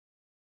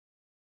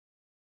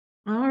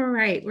All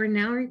right, we're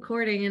now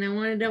recording, and I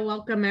wanted to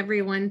welcome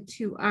everyone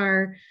to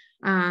our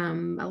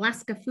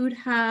Alaska Food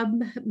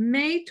Hub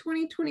May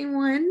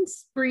 2021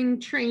 spring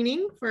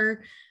training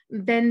for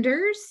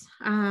vendors.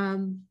 My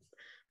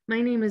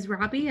name is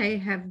Robbie. I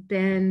have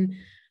been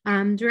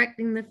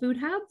directing the Food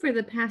Hub for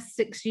the past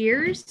 6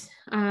 years,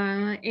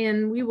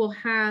 and we will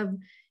have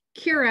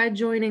Kira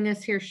joining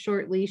us here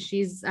shortly.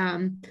 She's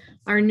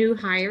our new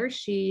hire.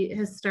 She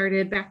has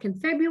started back in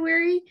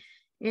February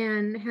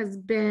and has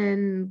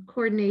been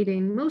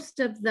coordinating most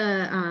of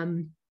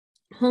the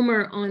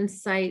Homer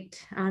on-site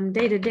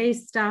day-to-day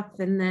stuff.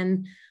 And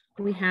then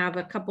we have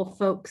a couple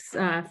folks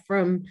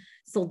from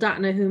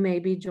Soldotna who may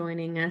be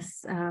joining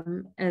us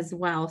as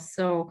well.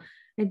 So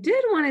I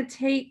did want to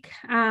take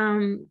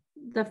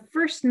the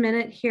first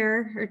minute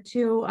here or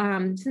two,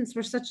 since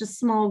we're such a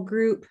small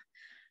group,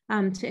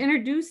 to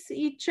introduce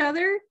each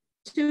other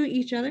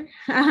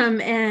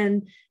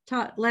and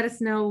let us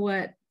know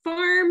what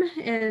farm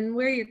and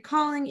where you're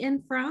calling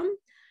in from.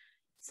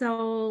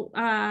 So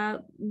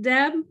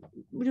Deb,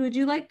 would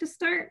you like to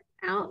start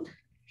out?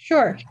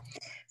 Sure.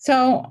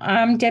 So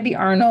I'm Debbie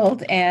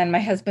Arnold and my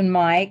husband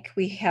Mike.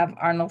 We have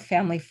Arnold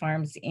Family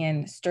Farms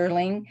in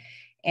Sterling,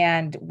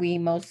 and we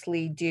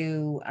mostly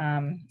do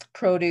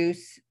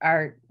produce.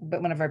 But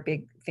one of our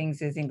big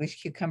things is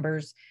English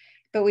cucumbers,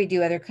 but we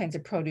do other kinds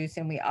of produce,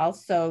 and we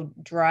also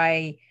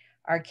dry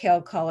our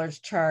kale collards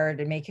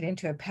charred and make it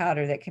into a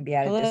powder that can be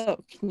added.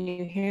 Hello, can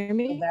you hear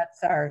me? So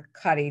that's our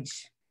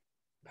cottage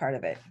part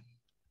of it.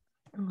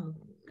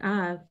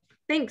 Oh,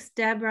 thanks,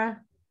 Deborah.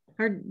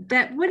 Or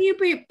Deb, what do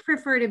you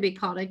prefer to be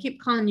called? I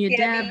keep calling you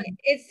Debbie. Deb.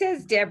 It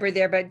says Deborah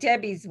there, but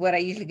Debbie's what I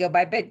usually go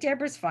by, but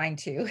Deborah's fine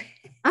too.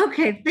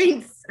 Okay,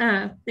 thanks.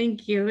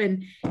 Thank you.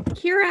 And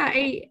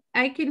Kira,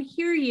 I can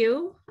hear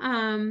you.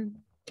 Can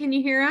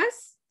you hear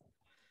us?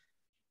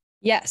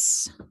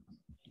 Yes.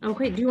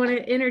 Okay, do you want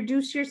to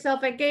introduce yourself?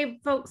 I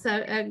gave folks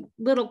a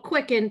little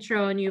quick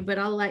intro on you, but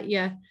I'll let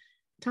you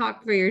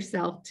talk for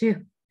yourself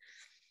too.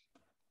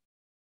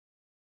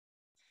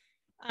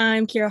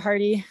 I'm Kira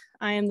Hardy.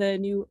 I am the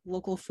new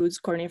local foods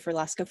coordinator for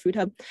Alaska Food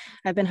Hub.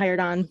 I've been hired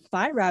on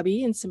by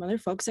Robbie and some other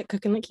folks at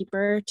Cook and the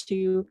Keeper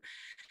to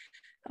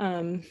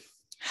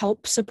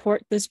help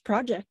support this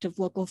project of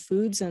local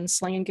foods and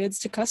slinging goods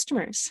to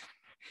customers.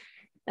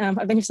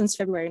 I've been here since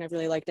February and I've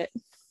really liked it.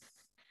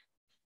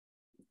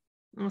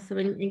 Awesome.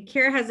 And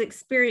Kira has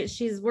experience.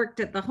 She's worked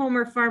at the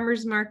Homer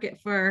Farmers Market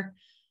for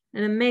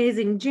an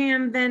amazing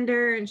jam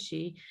vendor, and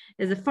she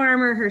is a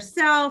farmer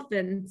herself.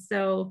 And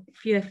so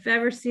if you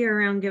ever see her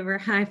around, give her a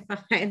high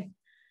five.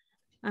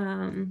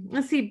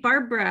 Let's see,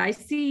 Barbara, I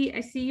see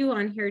you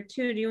on here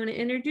too. Do you want to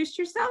introduce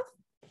yourself?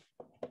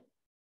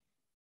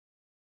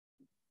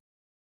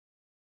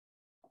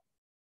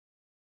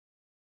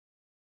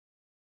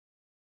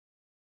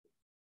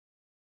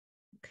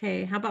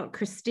 Okay, how about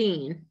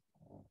Christine?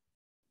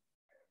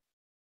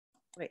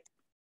 Wait.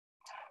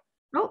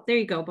 Oh, there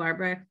you go,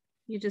 Barbara.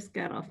 You just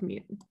got off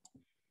mute.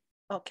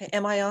 Okay,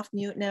 am I off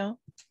mute now?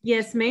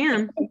 Yes,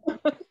 ma'am.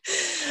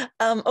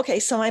 Okay,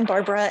 so I'm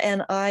Barbara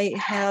and I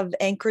have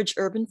Anchorage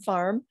Urban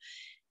Farm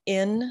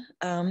in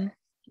the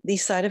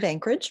east side of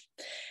Anchorage.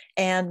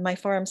 And my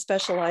farm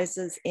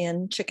specializes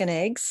in chicken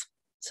eggs.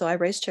 So I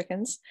raise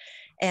chickens.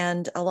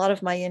 And a lot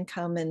of my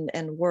income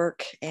and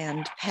work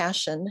and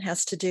passion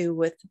has to do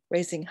with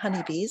raising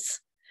honeybees.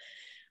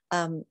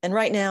 And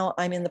right now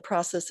I'm in the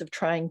process of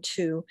trying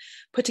to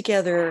put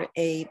together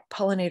a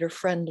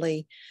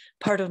pollinator-friendly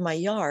part of my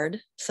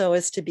yard so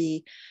as to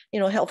be,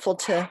 helpful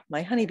to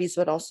my honeybees,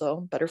 but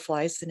also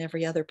butterflies and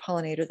every other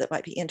pollinator that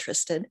might be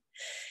interested.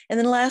 And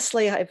then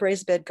lastly, I've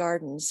raised bed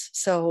gardens.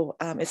 So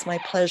it's my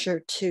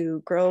pleasure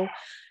to grow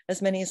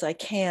as many as I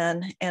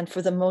can. And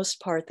for the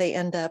most part, they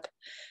end up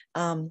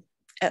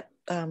at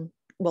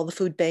the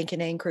food bank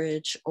in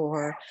Anchorage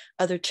or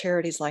other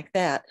charities like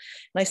that.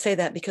 And I say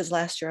that because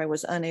last year I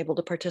was unable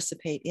to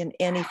participate in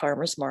any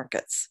farmers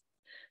markets.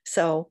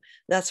 So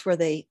that's where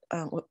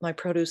my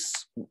produce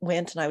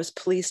went, and I was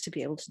pleased to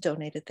be able to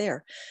donate it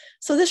there.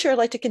 So this year I'd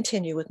like to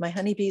continue with my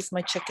honeybees,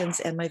 my chickens,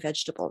 and my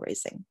vegetable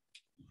raising.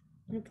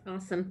 That's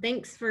awesome.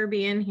 Thanks for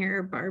being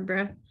here,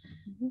 Barbara.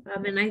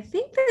 And I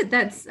think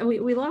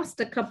we lost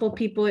a couple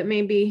people. It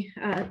may be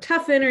a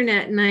tough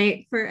internet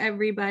night for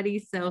everybody.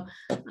 So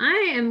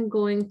I am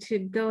going to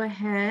go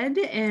ahead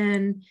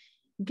and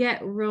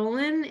get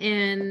rolling,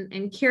 and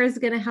Kira's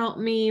going to help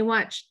me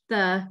watch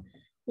the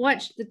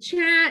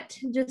chat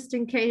just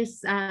in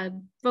case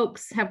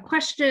folks have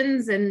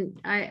questions, and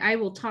I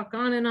will talk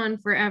on and on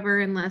forever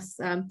unless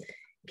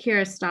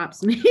Kira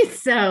stops me.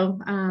 So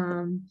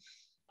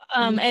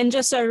and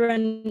just so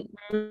everyone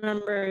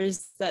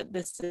remembers that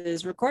this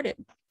is recorded.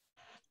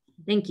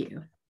 Thank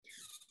you.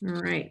 All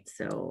right,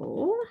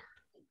 so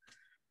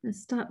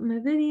let's stop my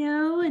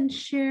video and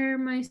share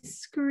my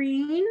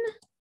screen.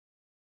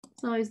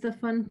 It's always the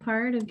fun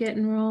part of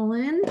getting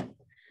rolling.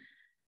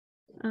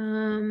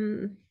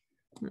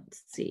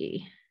 Let's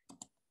see.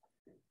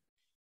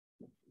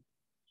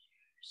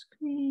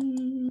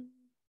 Screen.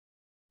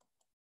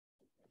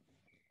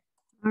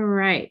 All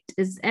right.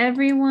 Is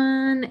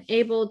everyone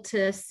able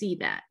to see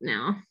that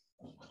now?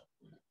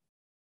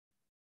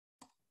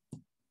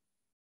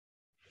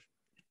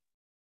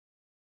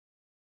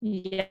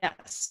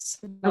 Yes,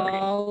 it Okay.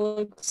 all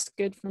looks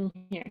good from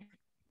here.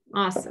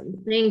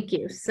 Awesome. Thank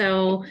you.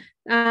 So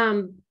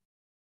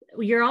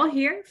you're all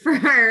here for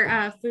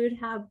our Food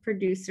Hub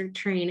producer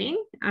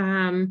training.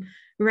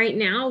 Right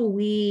now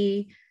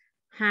we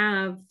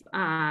have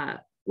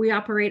we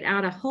operate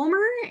out of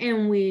Homer,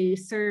 and we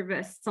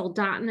service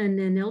Soldotna and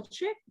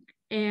Ninilchik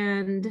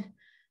and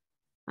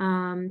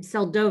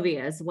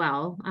Seldovia as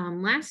well.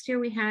 Last year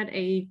we had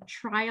a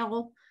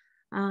trial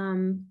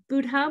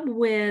food hub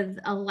with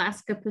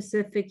Alaska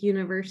Pacific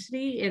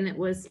University, and it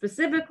was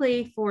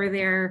specifically for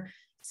their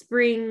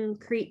Spring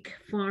Creek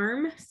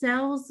Farm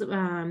cells.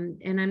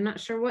 And I'm not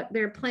sure what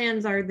their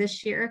plans are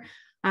this year.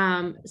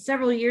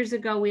 Several years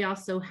ago, we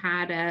also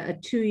had a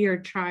 2-year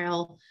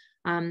trial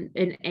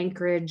in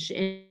Anchorage,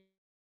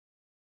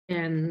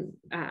 and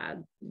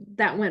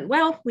that went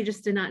well. We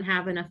just did not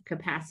have enough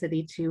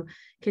capacity to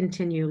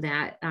continue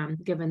that,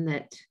 given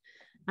that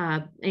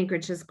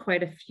Anchorage has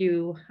quite a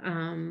few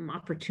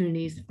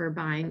opportunities for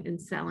buying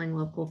and selling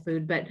local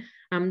food. But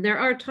there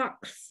are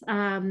talks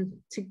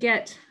to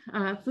get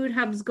food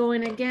hubs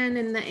going again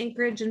in the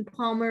Anchorage and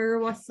Palmer,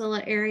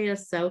 Wasilla area.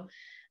 So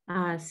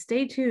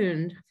stay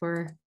tuned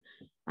for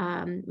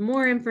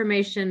more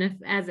information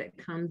as it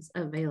comes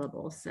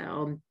available.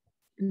 So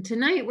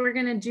tonight we're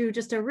going to do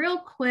just a real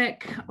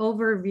quick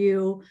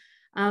overview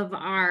of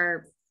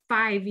our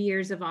 5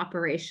 years of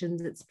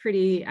operations. It's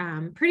pretty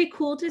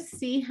cool to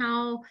see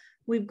how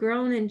we've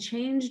grown and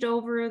changed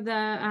over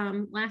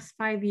the last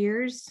 5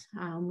 years.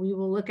 We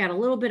will look at a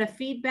little bit of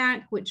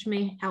feedback, which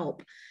may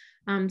help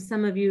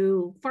some of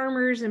you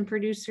farmers and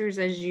producers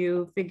as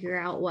you figure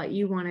out what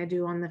you want to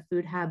do on the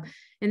Food Hub.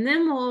 And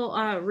then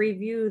we'll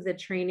review the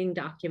training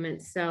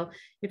documents. So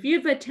if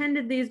you've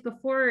attended these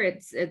before,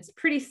 it's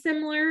pretty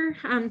similar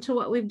to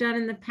what we've done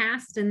in the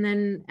past. And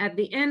then at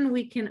the end,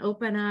 we can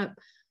open up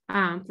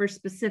for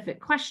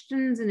specific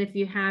questions. And if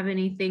you have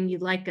anything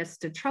you'd like us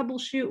to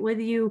troubleshoot with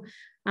you,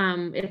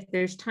 if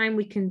there's time,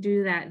 we can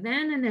do that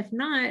then. And if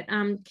not,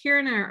 Kira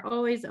and I are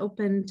always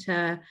open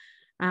to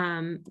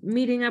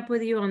meeting up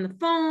with you on the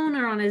phone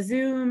or on a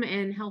Zoom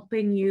and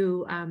helping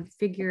you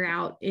figure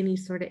out any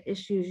sort of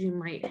issues you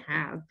might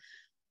have.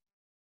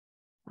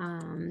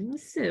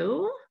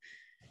 So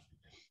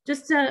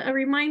just a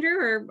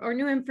reminder or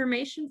new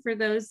information for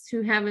those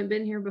who haven't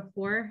been here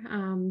before.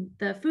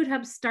 The Food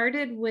Hub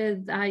started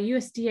with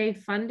USDA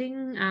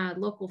funding,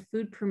 local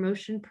food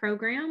promotion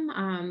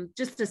program.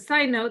 Just a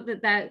side note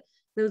that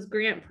those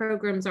grant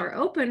programs are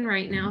open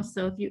right now.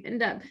 So if you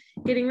end up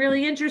getting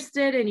really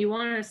interested and you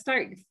want to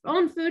start your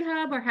own food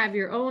hub or have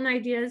your own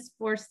ideas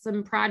for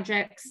some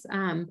projects,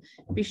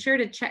 be sure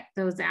to check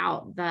those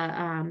out.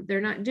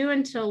 They're not due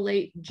until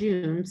late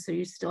June, so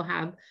you still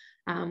have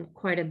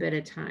quite a bit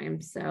of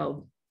time.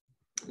 So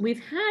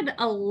we've had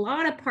a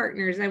lot of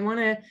partners. I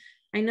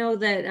know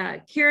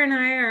that Kira and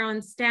I are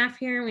on staff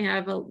here, and we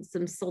have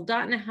some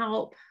Soldotna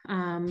help,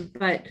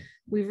 but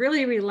we've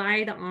really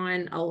relied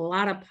on a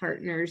lot of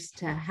partners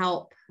to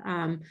help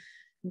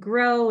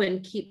grow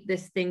and keep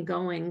this thing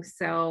going.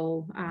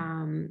 So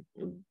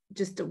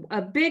just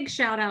a big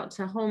shout out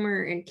to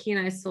Homer and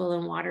Kenai Soil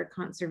and Water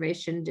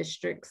Conservation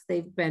Districts.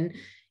 They've been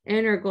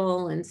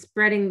integral in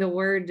spreading the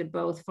word to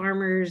both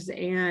farmers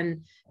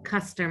and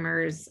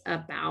customers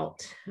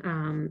about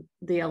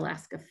the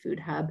Alaska Food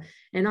Hub.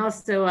 And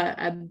also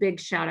a big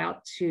shout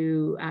out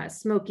to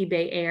Smoky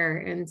Bay Air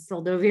and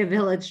Seldovia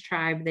Village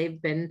Tribe.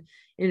 They've been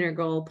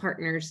integral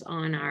partners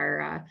on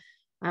our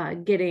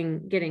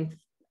getting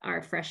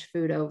our fresh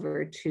food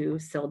over to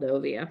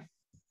Seldovia.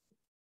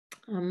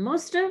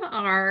 Most of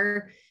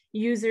our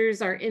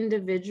users are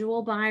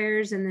individual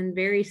buyers and then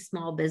very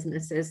small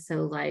businesses.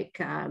 So like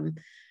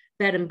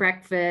bed and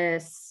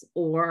breakfasts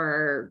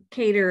or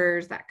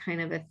caterers, that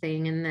kind of a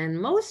thing. And then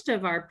most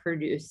of our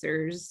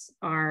producers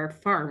are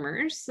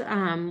farmers.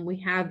 We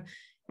have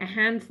a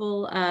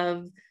handful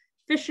of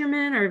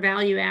fishermen or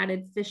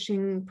value-added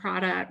fishing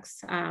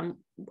products.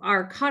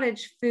 Our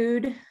cottage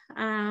food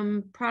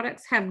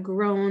products have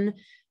grown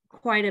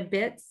quite a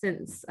bit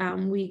since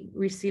we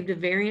received a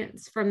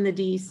variance from the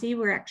DEC.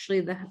 We're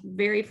actually the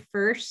very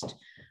first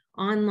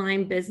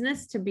online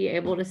business to be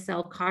able to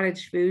sell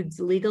cottage foods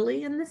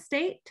legally in the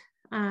state.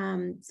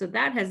 So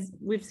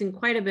we've seen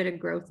quite a bit of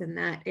growth in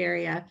that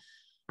area.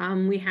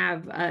 We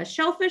have a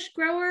shellfish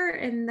grower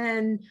and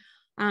then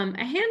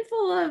a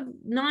handful of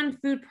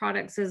non-food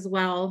products as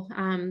well.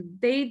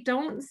 They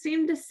don't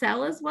seem to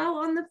sell as well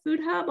on the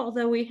Food Hub,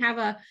 although we have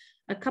a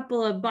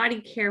couple of body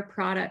care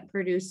product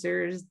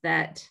producers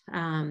that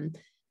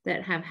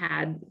have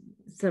had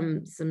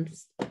some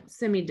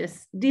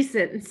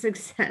semi-decent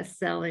success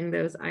selling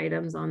those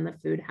items on the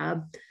Food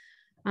Hub.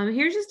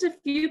 Here's just a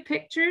few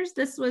pictures.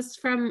 This was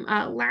from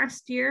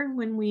last year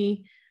when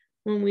we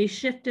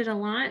shifted a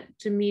lot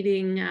to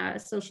meeting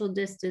social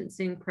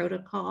distancing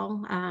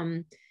protocol.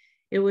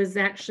 it was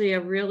actually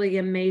a really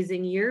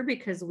amazing year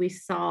because we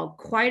saw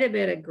quite a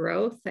bit of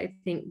growth. I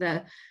think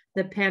the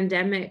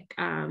pandemic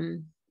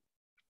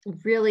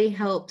really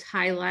helped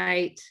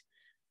highlight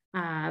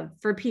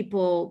for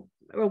people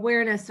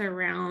awareness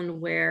around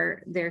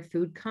where their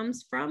food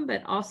comes from,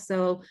 but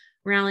also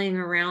rallying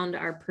around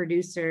our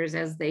producers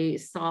as they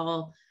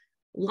saw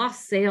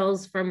lost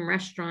sales from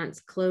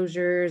restaurants,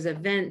 closures,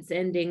 events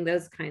ending,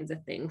 those kinds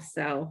of things.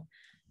 So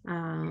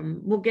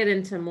we'll get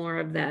into more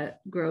of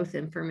that growth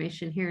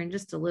information here in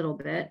just a little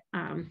bit.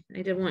 I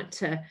did want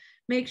to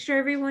make sure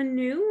everyone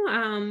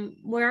knew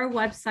where our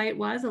website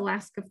was,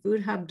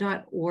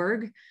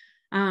 alaskafoodhub.org.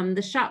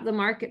 The shop, the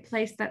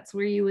marketplace, that's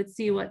where you would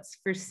see what's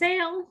for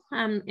sale.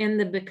 And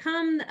the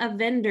become a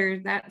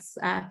vendor, that's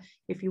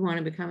if you want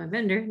to become a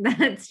vendor,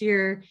 that's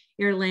your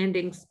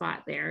landing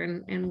spot there.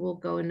 And we'll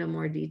go into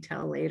more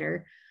detail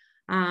later.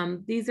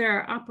 These are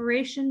our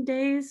operation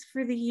days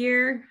for the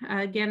year.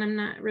 Again, I'm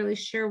not really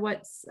sure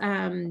what's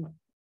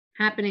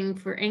happening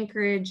for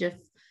Anchorage,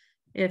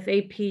 if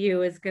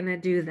APU is going to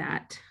do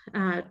that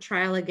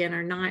trial again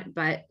or not,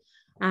 but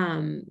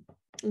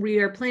we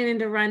are planning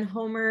to run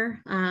Homer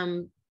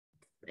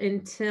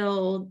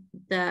until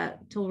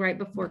right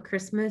before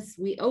Christmas.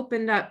 We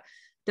opened up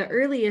the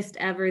earliest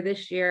ever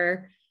this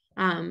year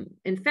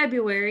in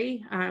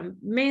February,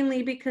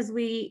 mainly because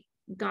we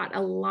got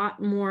a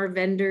lot more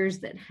vendors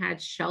that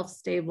had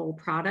shelf-stable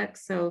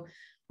products. So,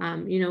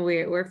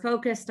 we're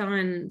focused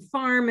on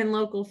farm and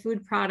local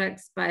food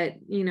products, but,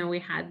 we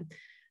had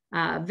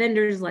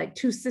vendors like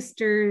Two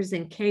Sisters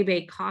and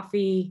K-Bay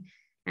Coffee,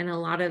 and a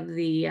lot of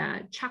the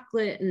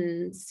chocolate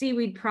and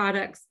seaweed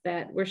products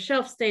that were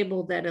shelf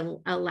stable that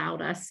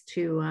allowed us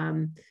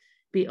to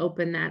be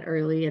open that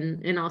early,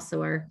 and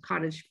also our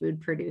cottage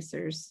food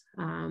producers.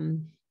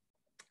 In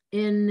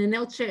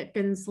Ninilchik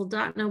and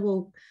Soldotna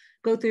will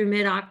go through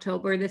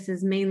mid-October. This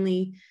is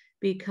mainly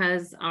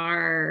because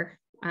our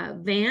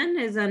van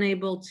is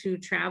unable to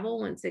travel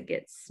once it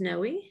gets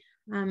snowy.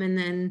 And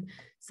then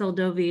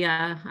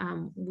Soldovia,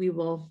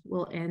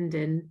 will end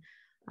in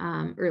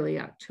early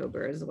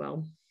October as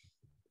well.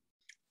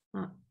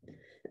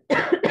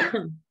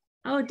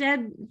 Oh,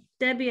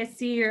 Debbie, I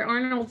see your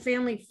Arnold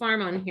Family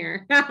Farm on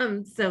here.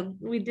 So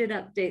we did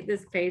update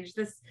this page.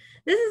 This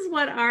is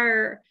what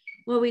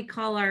we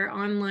call our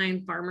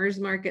online farmers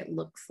market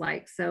looks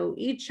like. So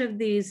each of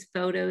these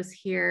photos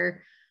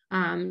here,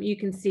 you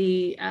can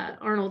see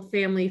Arnold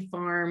Family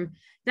Farm.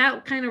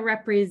 That kind of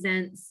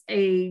represents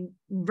a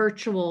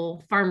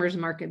virtual farmers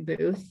market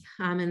booth.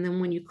 And then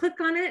when you click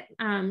on it,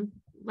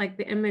 like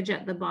the image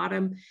at the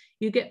bottom,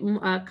 you get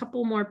a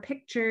couple more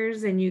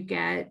pictures and you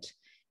get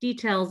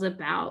details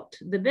about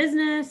the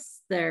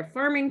business, their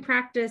farming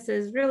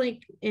practices,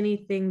 really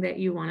anything that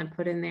you want to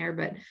put in there.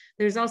 But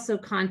there's also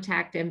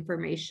contact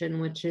information,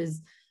 which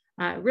is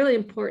really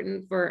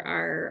important for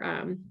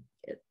our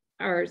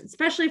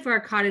especially for our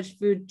cottage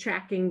food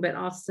tracking, but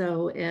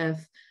also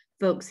if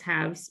folks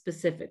have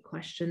specific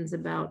questions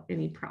about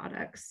any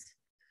products.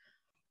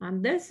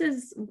 This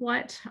is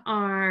what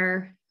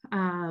our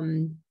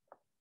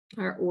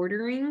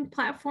ordering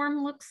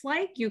platform looks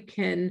like. You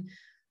can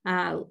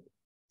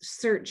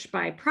search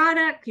by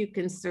product, you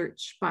can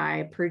search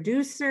by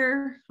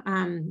producer.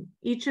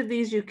 Each of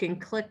these you can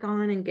click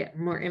on and get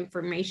more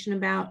information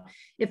about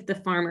if the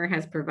farmer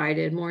has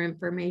provided more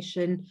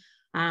information.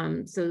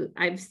 So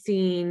I've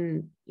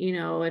seen,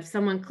 if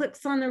someone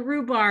clicks on the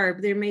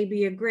rhubarb, there may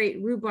be a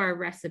great rhubarb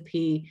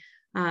recipe.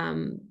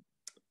 And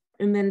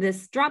then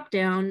this drop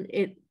down,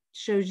 it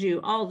shows you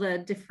all the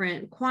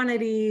different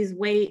quantities,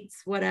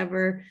 weights,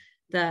 whatever,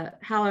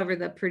 however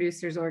the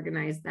producers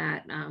organize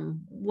that,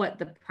 what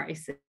the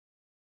price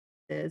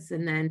is.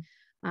 And then,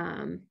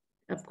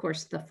 of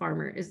course, the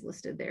farmer is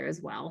listed there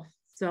as well.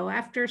 So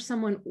after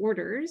someone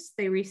orders,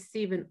 they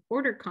receive an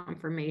order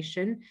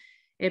confirmation.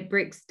 It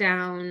breaks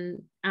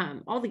down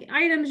all the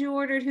items you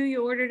ordered, who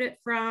you ordered it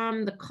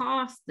from, the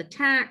cost, the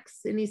tax,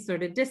 any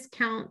sort of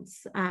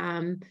discounts,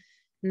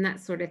 and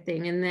that sort of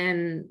thing. And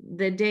then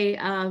the day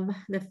of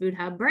the Food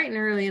Hub, bright and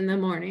early in the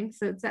morning,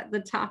 so it's at the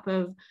top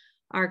of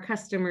our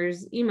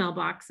customers' email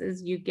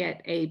boxes, you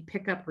get a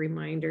pickup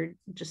reminder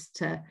just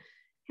to,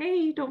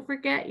 hey, don't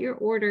forget your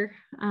order.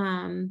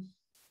 And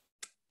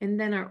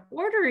then our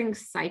ordering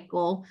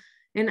cycle,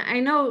 and I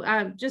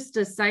know, just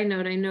a side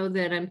note, I know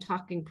that I'm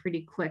talking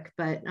pretty quick,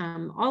 but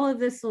all of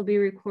this will be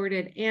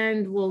recorded,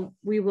 and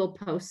we will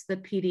post the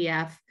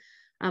PDF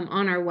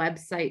on our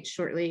website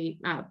shortly,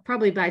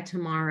 probably by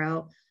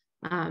tomorrow,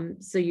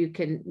 so you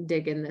can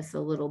dig in this a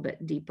little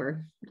bit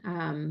deeper.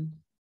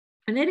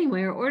 And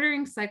anyway, our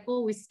ordering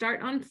cycle, we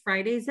start on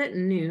Fridays at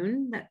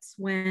noon. That's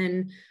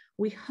when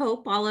we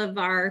hope all of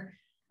our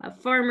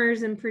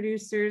farmers and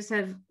producers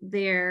have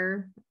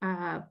their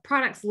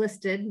products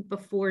listed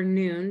before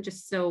noon,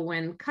 just so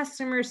when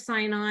customers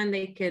sign on,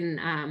 they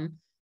can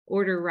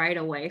order right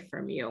away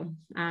from you.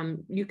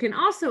 You can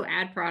also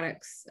add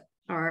products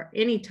or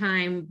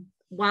anytime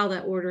while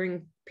that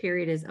ordering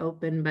period is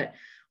open, but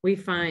we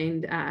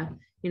find,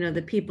 you know,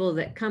 the people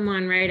that come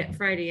on right at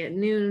Friday at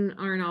noon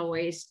aren't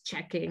always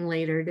checking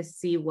later to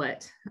see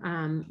what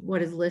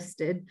is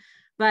listed.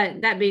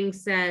 But that being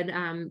said,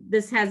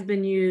 this has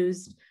been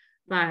used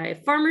by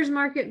farmers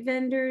market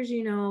vendors.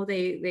 You know,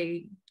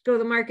 they go to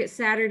the market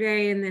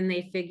Saturday and then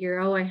they figure,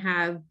 oh, I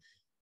have,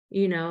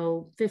 you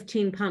know,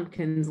 15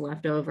 pumpkins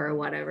left over or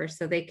whatever.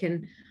 So they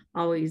can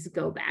always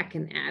go back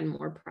and add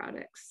more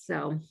products.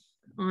 So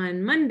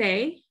on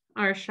Monday,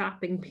 our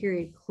shopping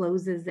period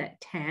closes at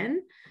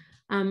 10.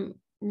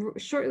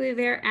 Shortly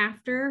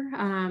thereafter,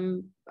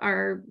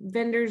 our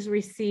vendors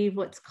receive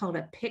what's called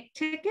a pick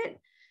ticket,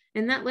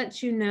 and that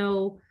lets you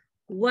know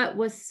what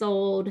was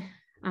sold,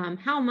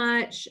 how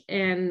much,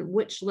 and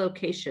which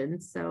location.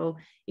 So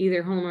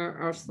either Homer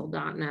or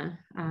Soldotna.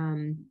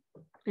 And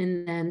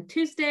then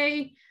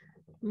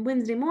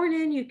Wednesday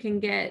morning, you can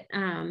get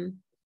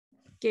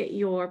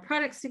your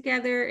products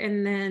together,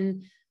 and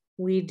then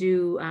we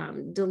do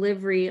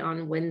delivery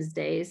on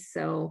Wednesdays.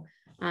 So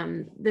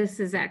this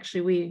is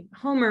actually,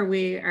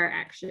 we are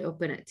actually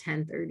open at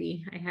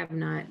 10:30. I have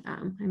not,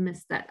 I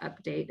missed that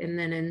update. And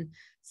then in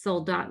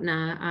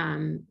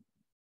Soldotna,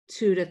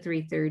 2 to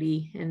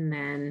 3:30. And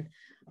then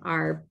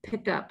our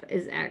pickup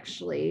is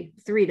actually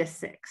 3 to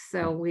 6.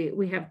 So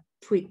we have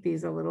tweaked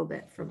these a little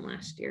bit from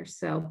last year.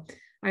 So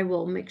I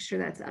will make sure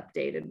that's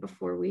updated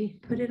before we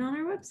put it on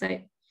our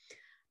website.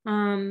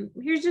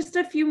 Here's just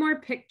a few more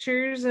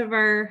pictures of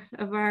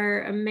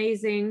our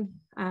amazing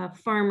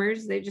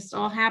farmers. They just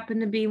all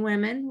happen to be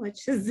women,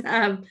 which is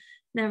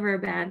never a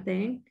bad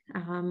thing.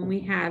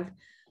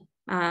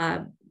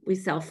 We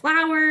sell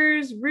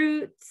flowers,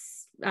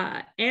 roots,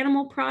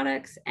 animal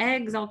products,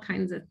 eggs, all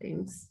kinds of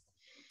things.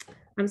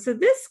 So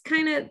this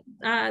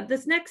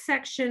this next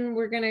section,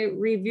 we're going to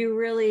review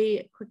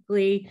really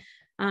quickly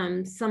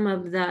some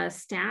of the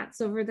stats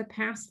over the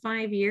past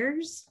 5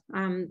 years.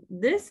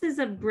 This is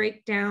a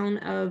breakdown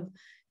of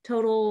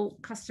total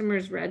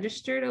customers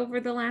registered over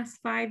the last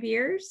 5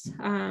 years.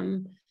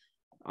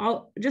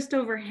 Just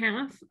over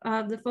half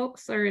of the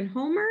folks are in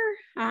Homer,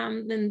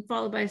 then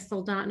followed by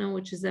Soldotna,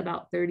 which is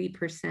about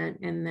 30%,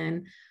 and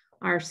then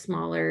our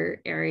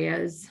smaller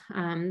areas.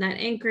 That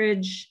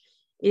Anchorage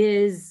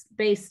is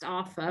based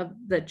off of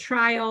the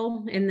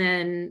trial and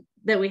then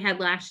that we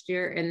had last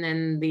year, and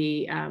then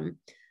the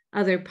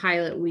other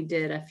pilot we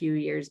did a few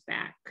years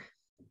back.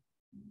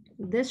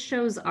 This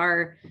shows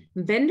our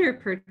vendor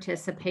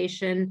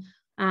participation.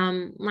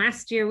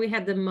 Last year we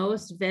had the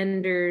most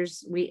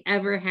vendors we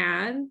ever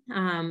had,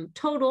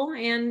 total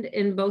and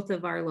in both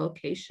of our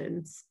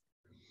locations.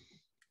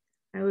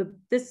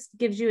 This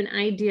gives you an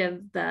idea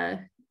of the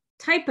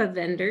type of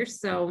vendors.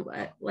 So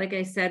like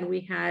I said,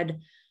 we had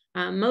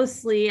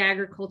mostly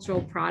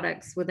agricultural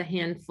products with a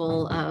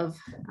handful of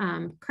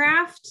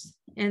craft,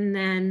 and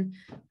then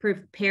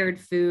prepared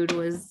food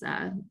was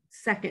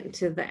second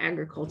to the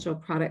agricultural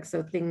products.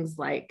 So things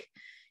like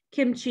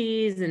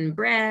kimchis and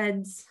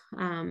breads,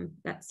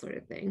 that sort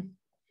of thing.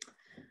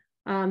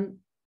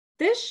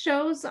 This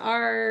shows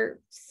our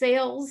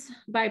sales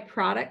by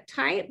product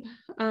type.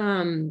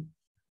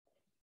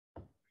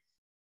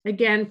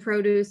 Again,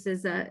 produce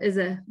is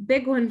a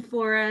big one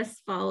for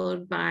us,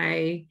 followed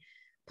by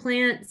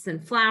plants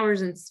and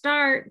flowers and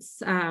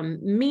starts.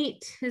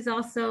 Meat is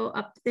also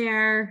up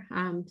there,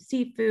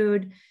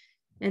 seafood.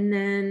 And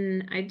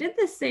then I did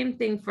the same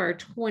thing for our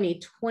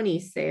 2020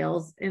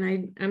 sales.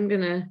 And I'm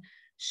gonna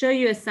show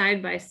you a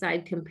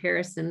side-by-side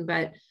comparison,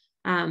 but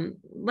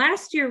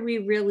last year we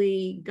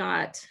really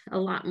got a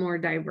lot more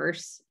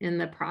diverse in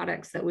the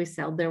products that we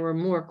sell. There were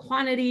more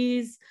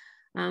quantities,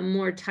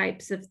 more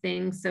types of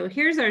things. So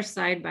here's our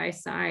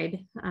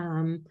side-by-side.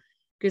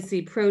 You can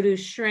see produce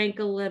shrank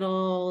a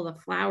little, the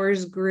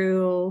flowers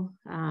grew,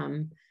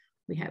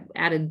 we have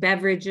added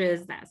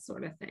beverages, that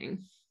sort of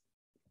thing.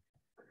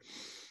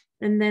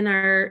 And then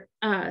our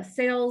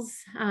sales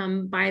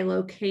by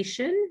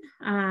location,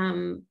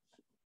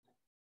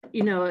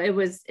 you know, it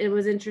was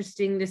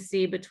interesting to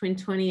see between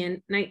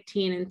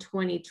 2019 and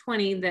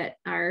 2020 that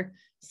our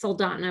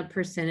Soldotna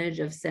percentage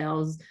of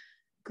sales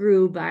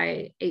grew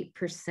by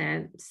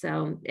 8%.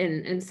 So,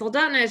 and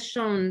Soldotna has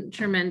shown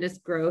tremendous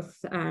growth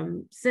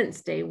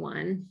since day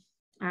one.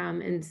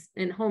 And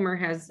Homer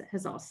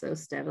has also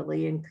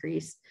steadily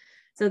increased.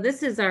 So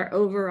this is our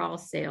overall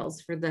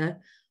sales for the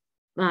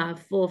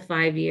full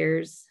 5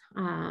 years.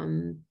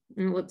 And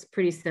it looks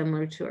pretty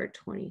similar to our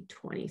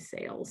 2020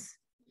 sales.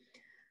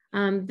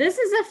 This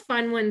is a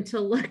fun one to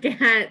look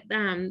at.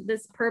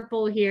 This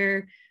purple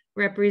here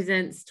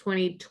represents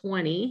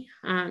 2020.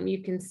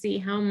 You can see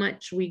how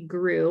much we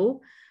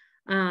grew.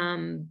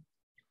 Our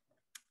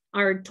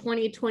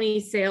 2020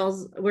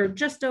 sales were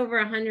just over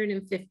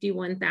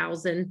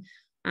 151,000.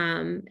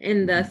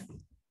 In the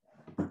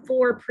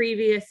 4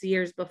 previous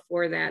years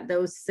before that,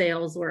 those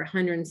sales were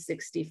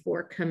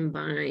 164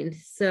 combined.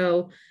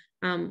 So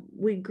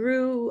we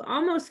grew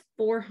almost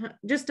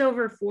just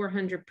over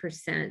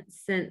 400%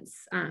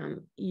 since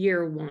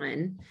year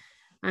one.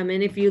 And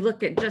if you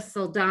look at just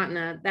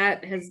Soldotna,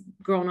 that has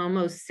grown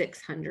almost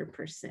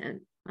 600%.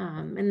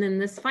 And then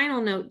this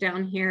final note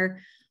down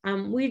here,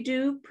 we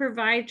do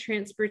provide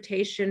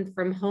transportation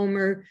from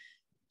Homer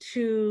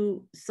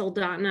to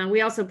Soldotna.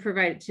 We also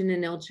provide it to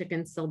Ninilchik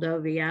and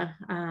Soldovia.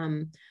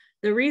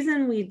 The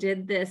reason we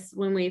did this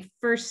when we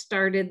first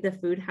started the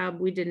food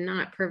hub, we did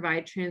not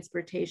provide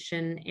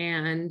transportation,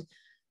 and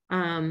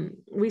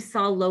we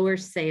saw lower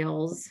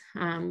sales,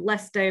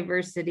 less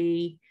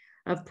diversity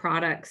of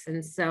products.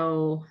 And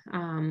so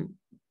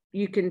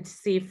you can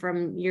see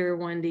from year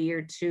 1 to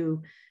year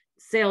 2,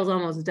 sales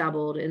almost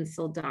doubled in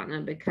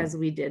Soldotna because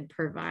we did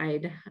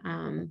provide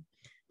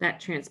that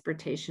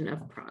transportation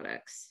of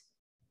products.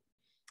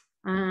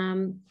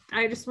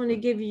 I just want to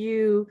give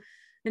you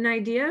an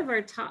idea of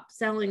our top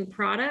selling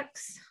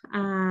products.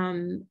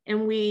 And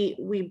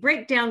we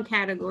break down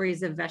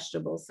categories of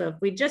vegetables. So if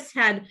we just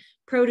had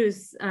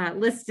produce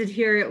listed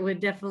here, it would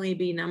definitely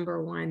be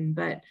number 1,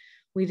 but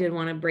we did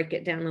want to break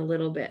it down a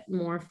little bit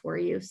more for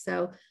you.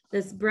 So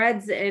this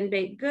breads and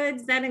baked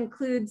goods, that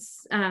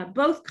includes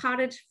both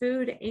cottage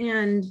food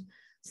and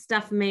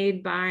stuff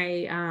made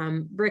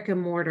by brick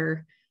and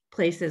mortar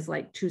places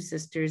like Two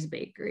Sisters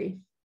Bakery.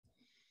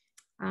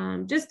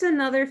 Just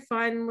another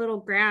fun little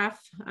graph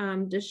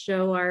to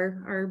show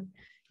our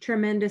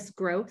tremendous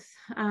growth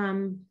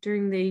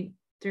during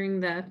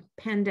the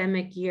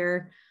pandemic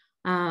year.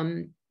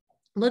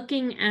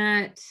 Looking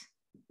at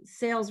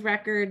sales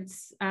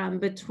records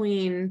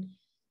between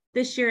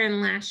this year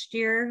and last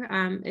year,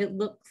 it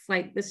looks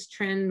like this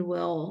trend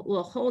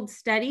will hold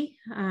steady,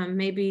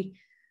 maybe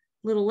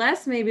a little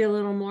less, maybe a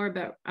little more,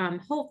 but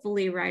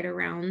hopefully right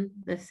around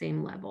the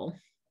same level.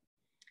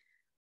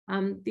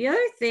 The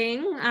other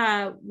thing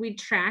we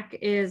track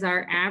is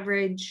our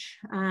average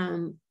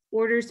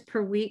orders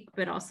per week,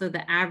 but also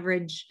the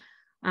average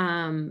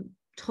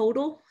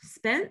total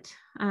spent.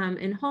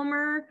 In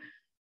Homer,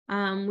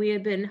 we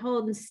had been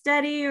holding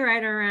steady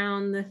right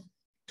around the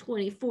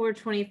 24,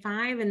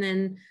 25. And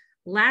then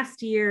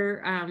last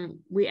year,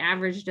 we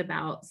averaged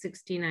about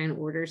 69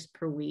 orders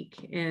per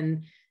week.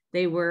 And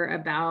they were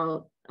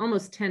about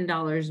almost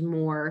 $10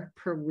 more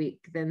per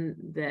week than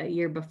the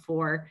year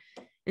before.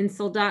 In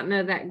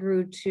Soldotna, that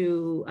grew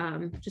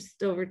to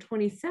just over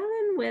 27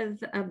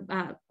 with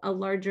a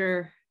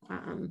larger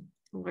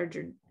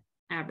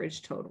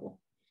average total.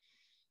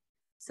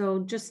 So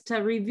just to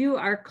review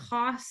our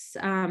costs,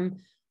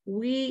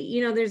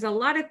 there's a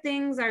lot of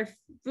things our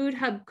food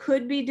hub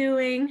could be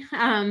doing.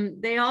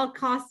 They all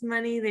cost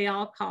money, they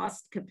all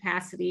cost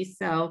capacity.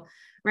 So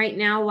right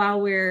now,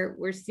 while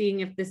we're seeing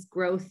if this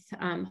growth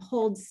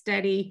holds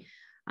steady,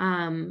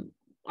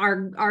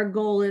 our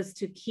goal is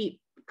to keep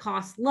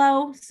costs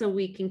low so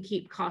we can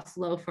keep costs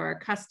low for our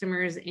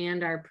customers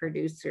and our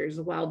producers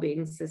while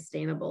being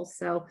sustainable.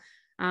 So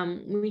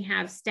we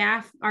have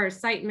staff, our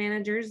site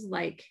managers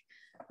like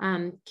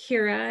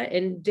Kira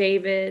and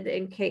David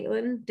and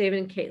Caitlin. David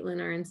and Caitlin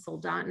are in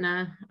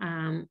Soldotna.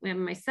 We have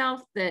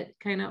myself that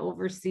kind of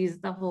oversees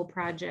the whole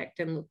project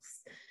and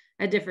looks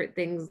at different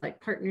things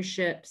like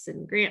partnerships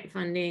and grant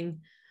funding.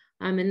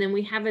 And then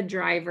we have a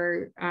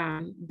driver,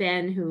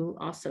 Ben, who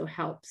also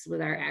helps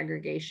with our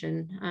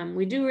aggregation.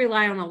 We do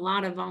rely on a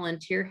lot of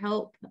volunteer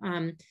help,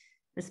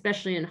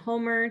 especially in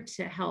Homer,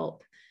 to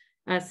help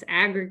us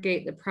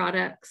aggregate the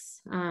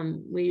products.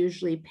 We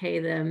usually pay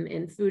them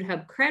in Food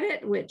Hub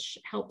credit, which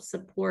helps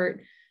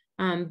support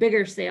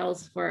bigger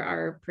sales for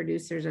our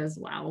producers as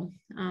well.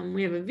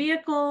 We have a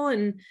vehicle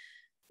and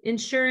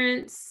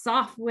insurance,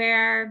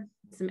 software,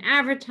 some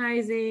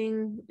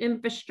advertising,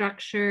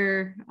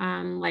 infrastructure,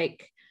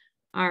 like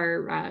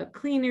our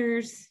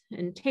cleaners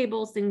and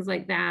tables, things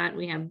like that.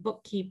 We have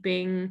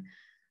bookkeeping,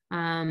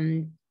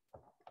 and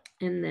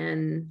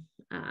then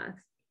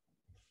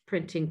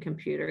printing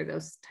computer,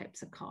 those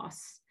types of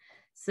costs.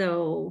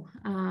 So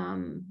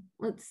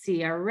let's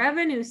see, our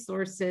revenue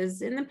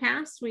sources. In the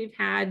past, we've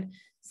had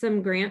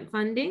some grant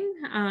funding.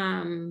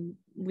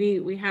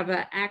 We have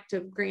an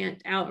active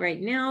grant out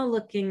right now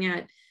looking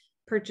at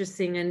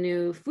purchasing a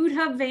new food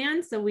hub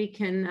van so we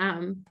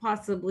can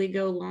possibly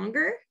go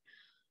longer.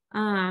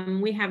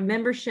 We have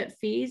membership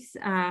fees.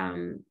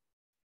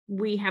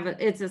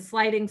 It's a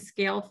sliding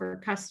scale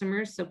for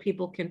customers, so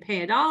people can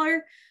pay $1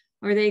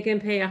 or they can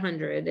pay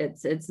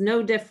 $100. It's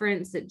no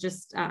difference. It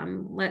just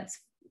lets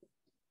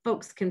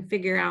folks can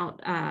figure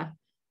out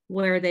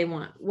where they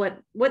want,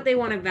 what they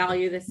want to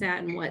value this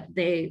at and what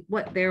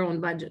their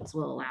own budgets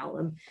will allow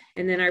them.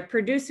 And then our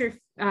producer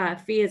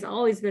fee has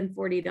always been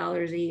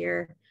 $40 a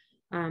year.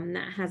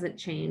 That hasn't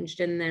changed.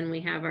 And then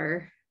we have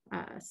our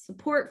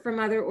support from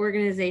other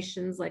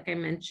organizations, like I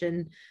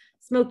mentioned.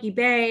 Smoky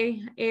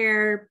Bay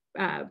Air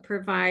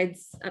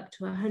provides up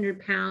to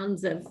 100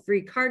 pounds of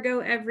free cargo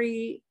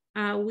every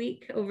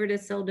week over to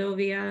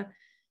Soldovia.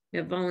 We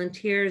have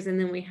volunteers, and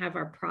then we have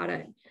our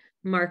product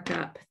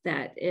markup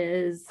that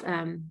is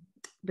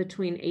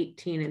between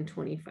 18 and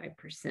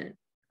 25%.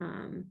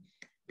 The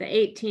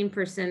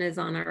 18% is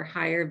on our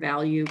higher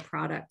value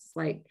products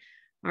like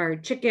our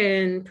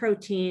chicken,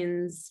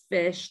 proteins,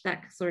 fish,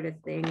 that sort of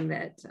thing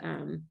that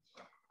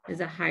is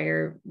a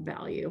higher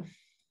value.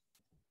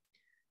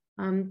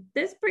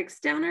 This breaks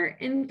down our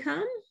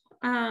income.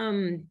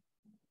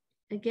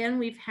 again,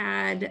 we've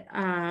had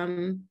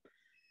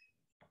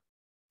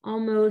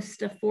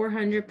almost a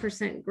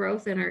 400%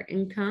 growth in our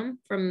income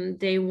from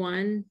day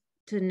one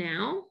to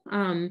now.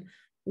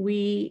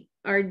 We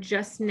are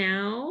just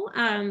now,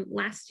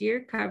 last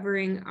year,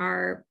 covering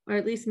or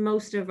at least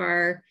most of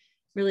our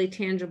really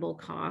tangible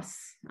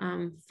costs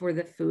for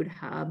the food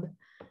hub.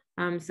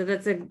 So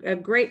that's a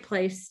great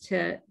place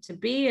to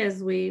be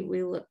as we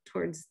look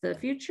towards the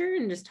future,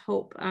 and just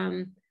hope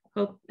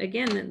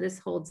again that this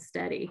holds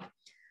steady.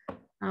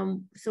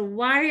 So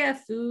why a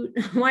food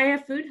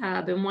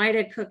hub, and why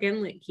did Cook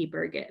Inlet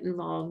Keeper get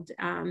involved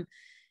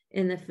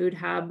in the food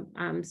hub?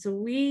 So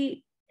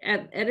we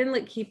at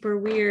Inlet Keeper,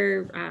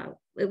 we're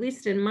at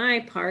least in my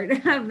part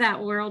of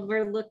that world,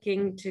 we're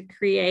looking to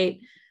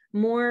create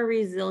more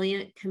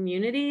resilient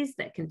communities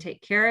that can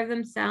take care of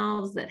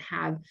themselves, that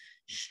have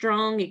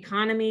strong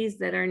economies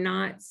that are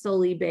not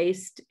solely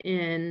based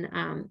in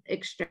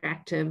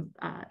extractive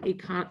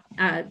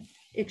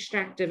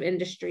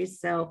industries.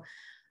 So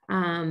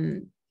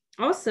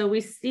also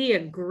we see a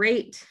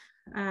great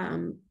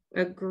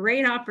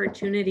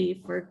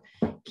opportunity for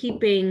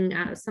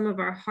keeping some of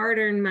our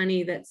hard-earned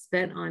money that's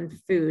spent on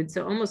food.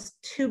 So almost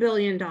 $2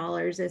 billion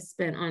is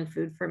spent on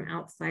food from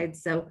outside.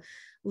 So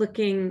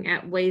looking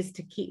at ways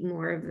to keep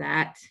more of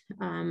that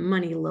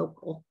money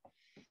local.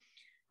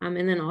 And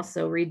then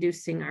also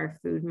reducing our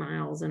food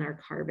miles and our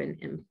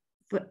carbon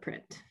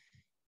footprint.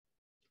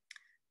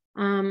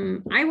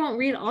 I won't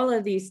read all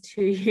of these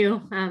to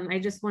you. I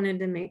just wanted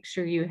to make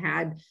sure you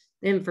had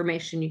the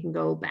information you can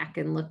go back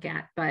and look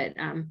at. But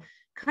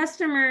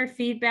customer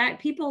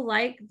feedback, people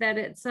like that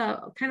it's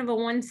a kind of a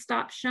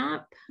one-stop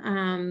shop.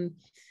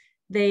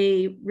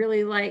 They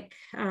really like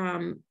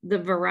the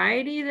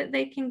variety that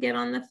they can get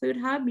on the food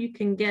hub. You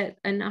can get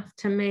enough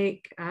to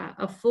make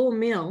a full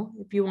meal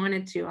if you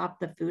wanted to off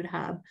the food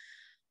hub.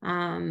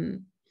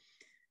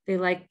 They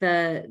like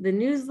the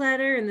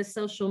newsletter and the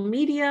social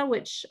media,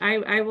 which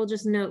I will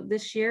just note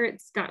this year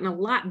it's gotten a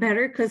lot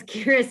better because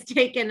Kira's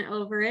taken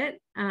over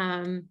it.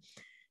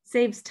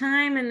 Saves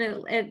time,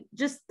 and it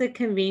just the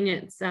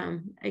convenience,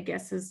 I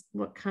guess, is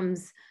what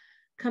comes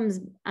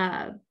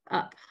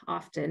up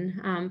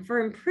often. For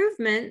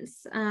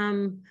improvements,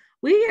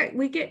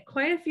 we get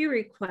quite a few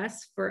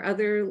requests for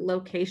other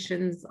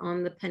locations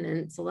on the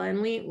peninsula,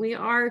 and we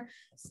are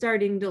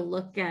starting to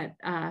look at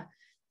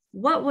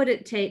what would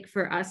it take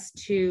for us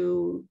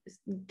to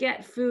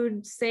get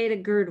food, say, to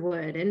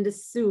Girdwood and to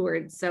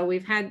Seward. So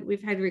we've had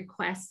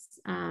requests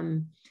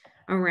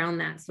around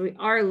that. So we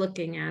are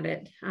looking at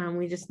it.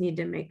 We just need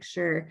to make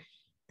sure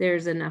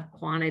there's enough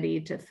quantity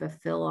to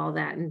fulfill all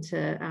that and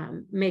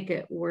to make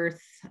it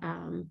worth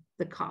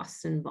the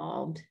costs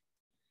involved.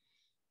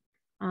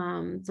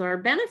 So our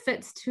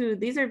benefits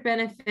these are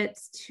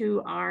benefits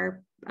to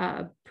our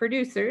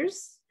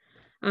producers.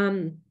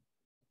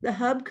 The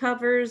hub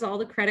covers all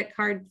the credit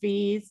card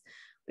fees,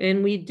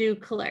 and we do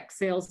collect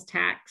sales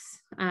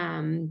tax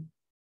and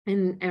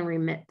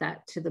remit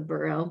that to the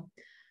borough.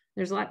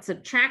 There's lots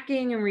of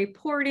tracking and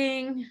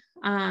reporting.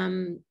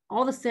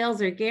 All the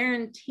sales are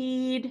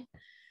guaranteed.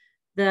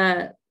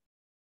 The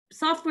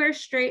software is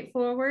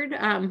straightforward.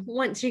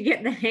 Once you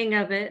get the hang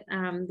of it,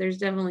 there's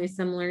definitely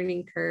some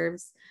learning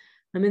curves.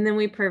 And then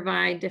we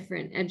provide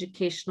different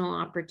educational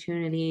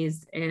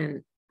opportunities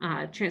and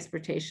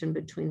transportation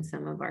between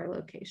some of our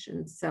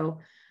locations. So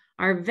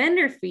our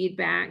vendor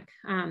feedback,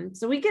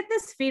 so we get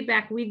this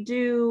feedback. We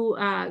do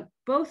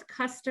both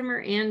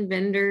customer and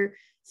vendor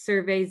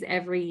surveys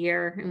every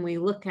year, and we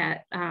look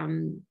at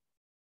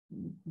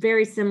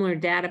very similar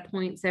data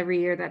points every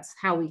year. That's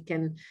how we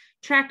can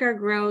track our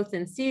growth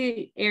and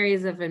see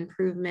areas of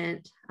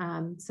improvement.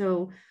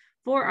 So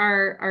for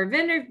our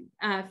vendor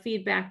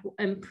feedback,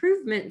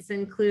 improvements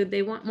include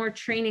they want more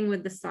training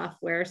with the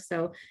software.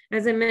 So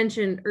as I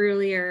mentioned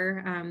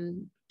earlier,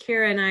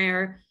 Kira and I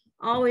are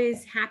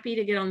always happy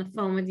to get on the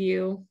phone with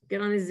you,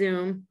 get on a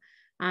Zoom,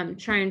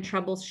 try and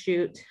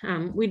troubleshoot.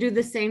 We do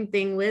the same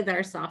thing with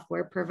our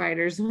software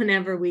providers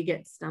whenever we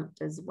get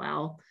stumped as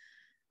well.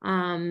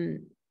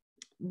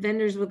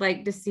 Vendors would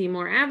like to see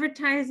more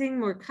advertising,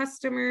 more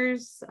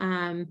customers.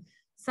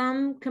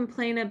 Some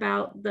complain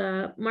about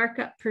the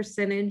markup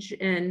percentage,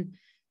 and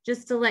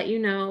just to let you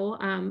know,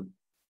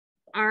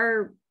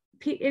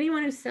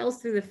 anyone who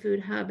sells through the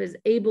food hub is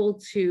able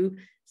to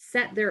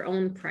set their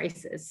own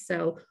prices.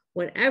 So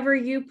whatever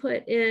you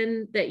put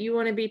in that you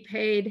want to be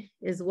paid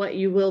is what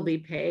you will be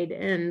paid,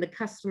 and the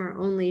customer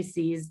only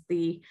sees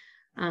the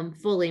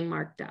fully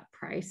marked up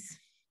price.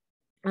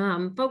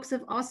 Folks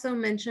have also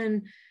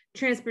mentioned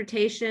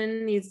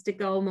transportation needs to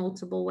go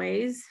multiple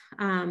ways.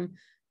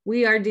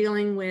 We are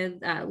dealing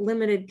with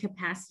limited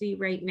capacity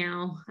right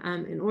now.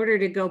 In order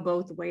to go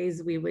both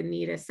ways, we would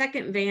need a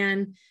second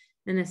van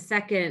and a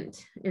second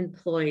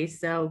employee.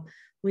 So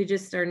we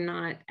just are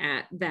not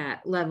at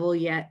that level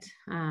yet.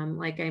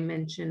 Like I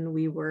mentioned,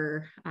 we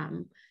were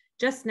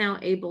just now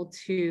able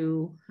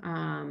to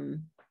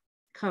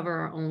cover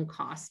our own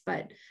costs,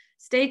 but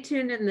stay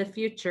tuned in the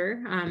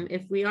future.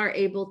 If we are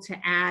able to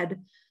add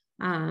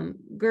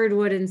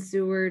Girdwood and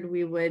Seward,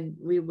 we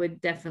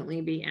would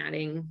definitely be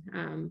adding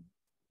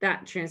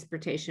that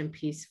transportation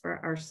piece for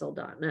our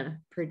Soldotna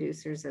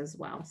producers as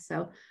well.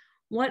 So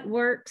what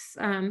works,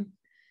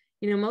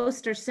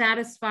 most are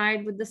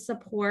satisfied with the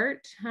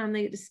support.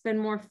 They get to spend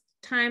more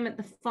time at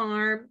the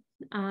farm,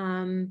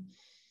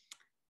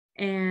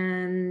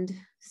 and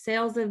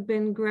sales have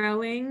been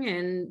growing,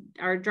 and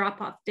our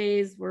drop-off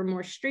days were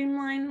more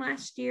streamlined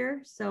last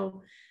year.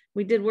 So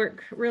we did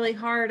work really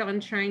hard on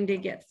trying to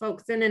get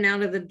folks in and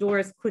out of the door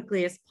as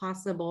quickly as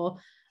possible,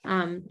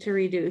 to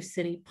reduce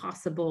any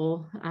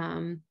possible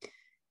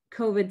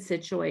COVID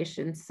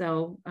situations.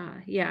 So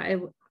yeah,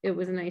 it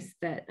was nice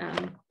that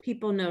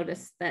people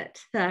noticed that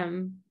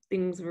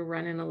things were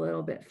running a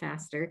little bit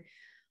faster.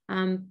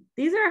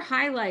 These are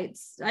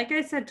highlights. Like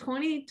I said,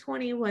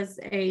 2020 was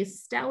a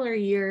stellar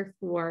year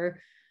for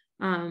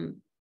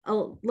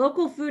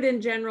local food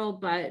in general,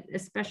 but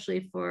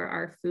especially for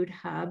our food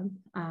hub.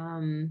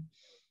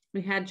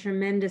 We had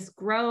tremendous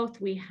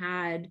growth. We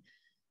had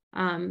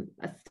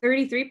a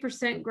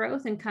 33%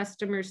 growth in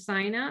customer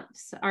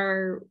signups.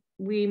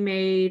 We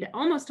made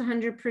almost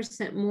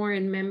 100% more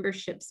in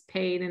memberships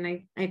paid. And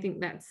I think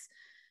that's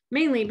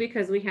mainly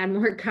because we had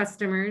more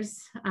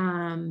customers.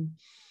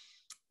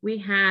 We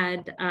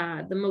had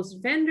the most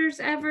vendors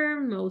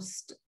ever,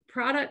 most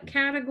product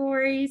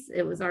categories.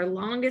 It was our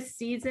longest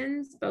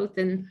seasons, both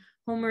in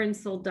Homer and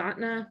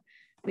Soldotna.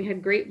 We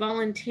had great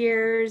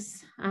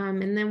volunteers.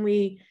 And then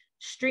we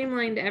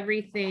streamlined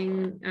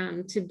everything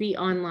to be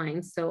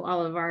online. So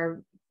all of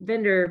our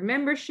vendor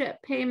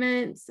membership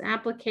payments,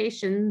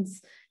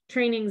 applications,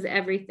 trainings,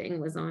 everything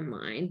was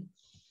online.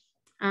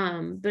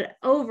 But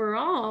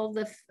overall,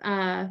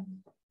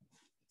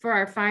 for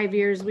our 5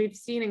 years, we've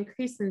seen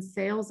increase in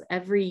sales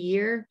every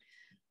year.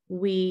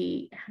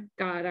 We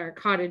got our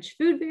cottage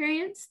food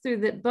variants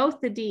through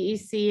both the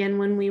DEC, and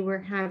when we were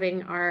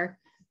having our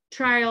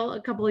trial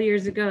a couple of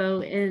years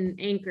ago in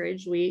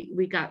Anchorage,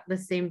 we got the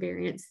same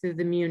variants through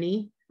the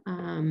Muni.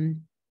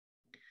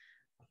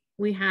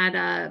 We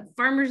had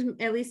farmers,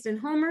 at least in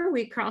Homer,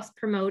 we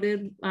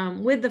cross-promoted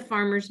with the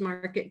farmers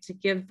market to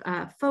give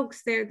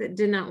folks there that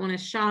did not want to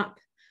shop.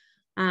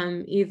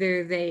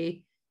 Either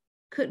they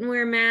couldn't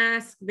wear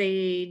masks,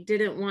 they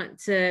didn't want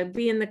to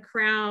be in the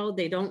crowd,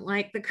 they don't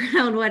like the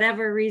crowd,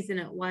 whatever reason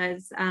it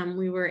was,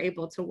 we were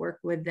able to work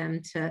with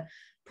them to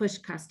push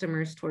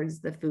customers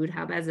towards the food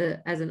hub as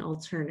an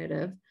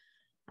alternative.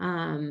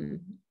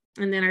 And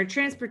then our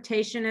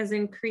transportation has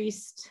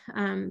increased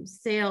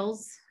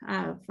sales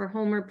for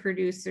Homer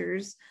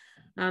producers,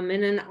 and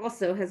then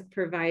also has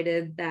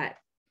provided that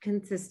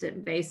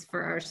consistent base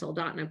for our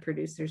Soldotna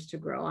producers to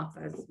grow off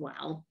as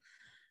well.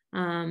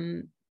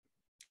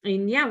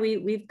 And yeah,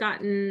 we've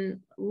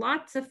gotten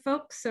lots of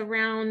folks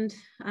around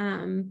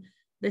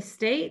the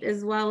state,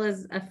 as well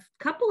as a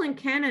couple in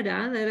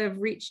Canada that have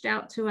reached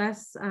out to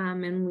us,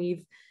 and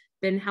we've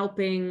been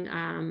helping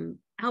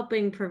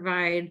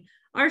provide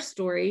our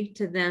story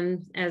to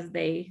them as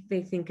they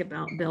think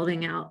about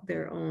building out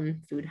their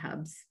own food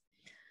hubs.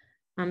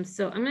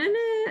 So I'm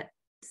gonna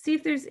see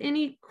if there's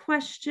any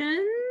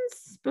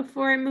questions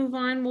before I move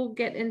on. We'll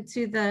get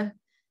into the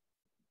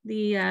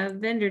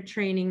vendor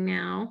training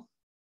now.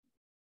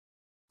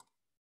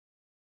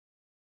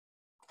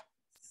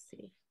 Let's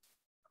see.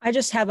 I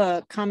just have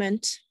a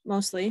comment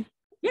mostly.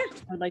 Yeah,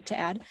 I'd like to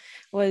add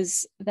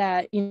was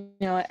that,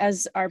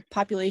 as our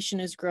population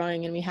is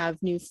growing and we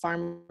have new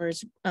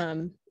farmers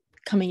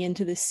coming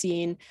into the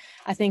scene,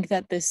 I think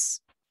that this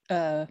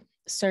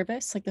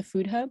service, like the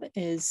food hub,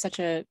 is such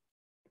a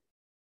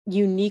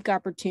unique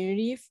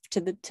opportunity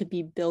to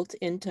be built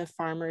into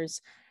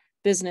farmers'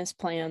 business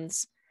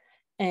plans,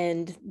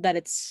 and that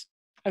it's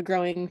a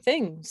growing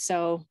thing.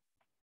 So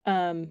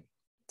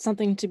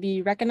something to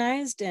be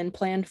recognized and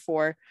planned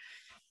for.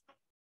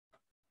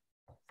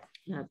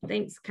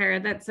 Thanks, Kara.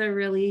 That's a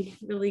really,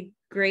 really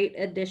great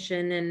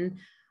addition.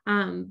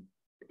 And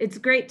it's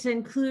great to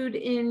include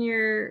in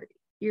your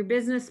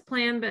business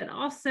plan, but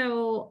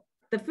also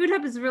the food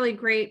hub is really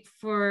great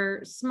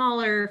for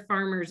smaller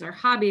farmers or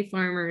hobby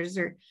farmers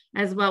or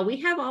as well. We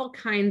have all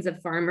kinds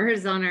of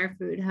farmers on our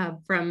food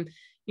hub, from,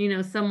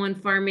 someone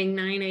farming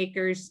 9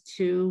 acres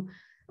to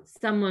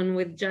someone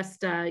with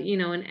just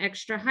an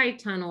extra high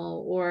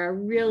tunnel or a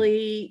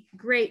really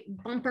great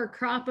bumper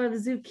crop of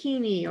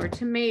zucchini or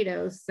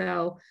tomatoes.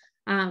 So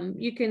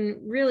you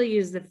can really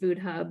use the food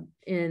hub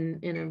in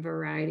a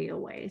variety of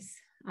ways.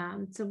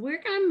 So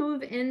we're going to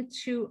move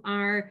into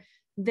our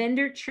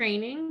vendor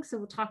training. So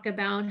we'll talk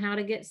about how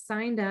to get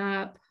signed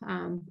up,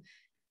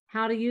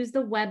 how to use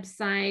the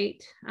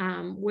website,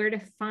 where to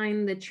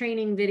find the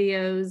training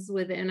videos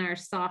within our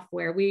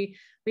software. We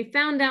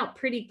found out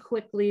pretty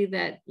quickly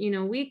that,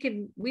 we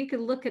could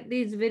look at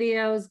these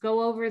videos,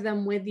 go over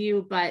them with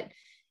you, but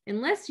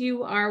unless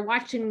you are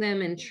watching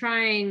them and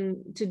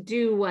trying to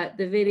do what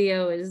the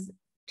video is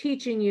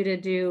teaching you to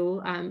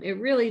do, it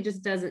really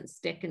just doesn't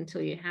stick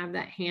until you have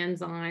that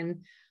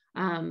hands-on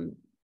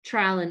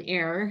trial and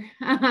error.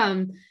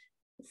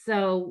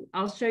 So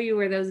I'll show you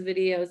where those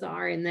videos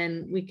are, and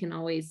then we can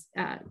always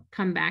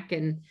come back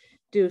and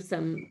do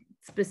some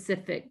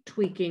specific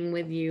tweaking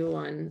with you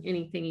on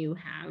anything you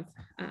have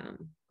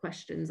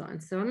questions on.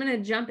 So I'm going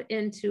to jump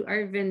into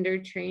our vendor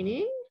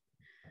training.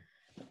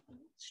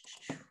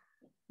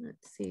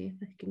 Let's see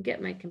if I can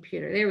get my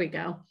computer. There we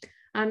go.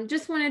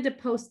 Just wanted to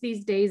post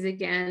these days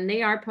again.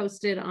 They are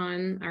posted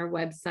on our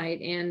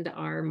website and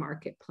our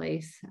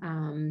marketplace.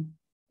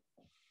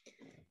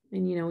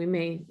 And you know, we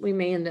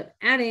may end up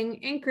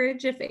adding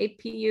Anchorage if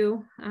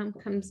APU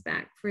comes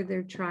back for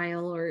their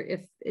trial, or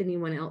if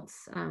anyone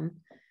else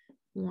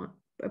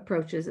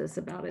approaches us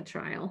about a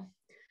trial.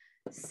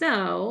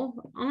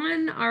 So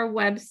on our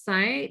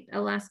website,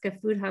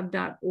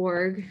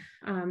 alaskafoodhub.org,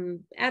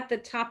 at the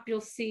top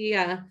you'll see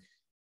a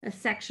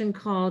section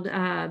called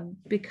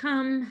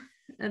Become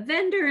a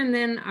Vendor, and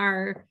then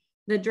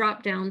the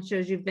drop down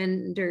shows you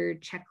vendor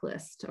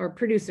checklist or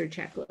producer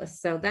checklist.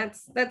 So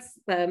that's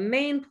the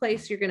main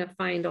place you're going to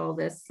find all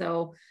this.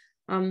 So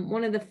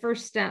one of the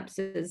first steps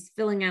is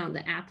filling out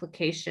the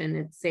application.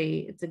 It's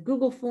a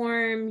Google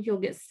form. You'll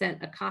get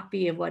sent a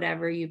copy of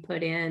whatever you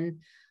put in,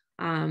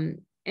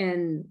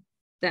 and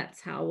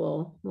that's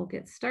how we'll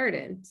get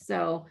started.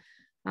 So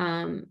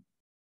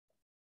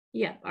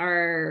yeah,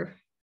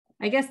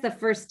 I guess the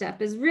first step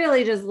is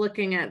really just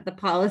looking at the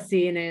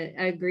policy and an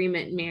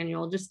agreement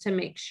manual, just to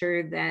make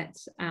sure that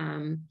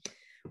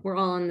we're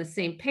all on the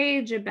same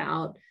page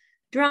about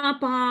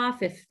drop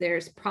off, if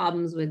there's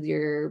problems with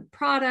your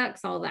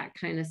products, all that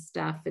kind of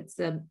stuff. It's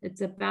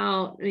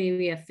about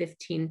maybe a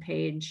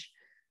 15-page,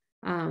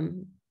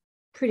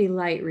 pretty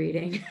light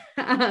reading.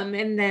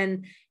 And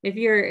then if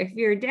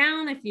you're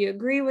down, if you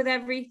agree with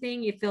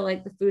everything, you feel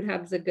like the Food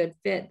Hub's a good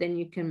fit, then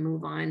you can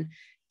move on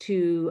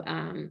to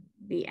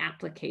the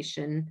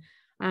application.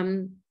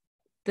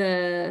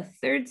 The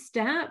third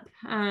step,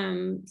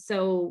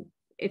 so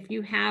if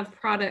you have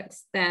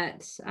products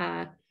that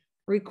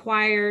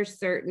require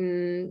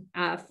certain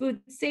food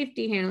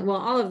safety handling, well,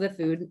 all of the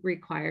food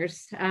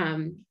requires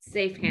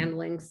safe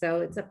handling,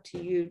 so it's up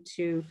to you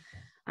to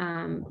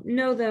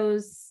know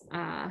those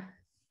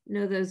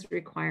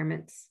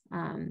requirements.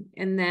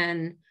 And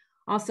then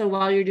also,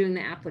 while you're doing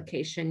the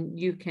application,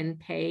 you can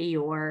pay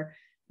your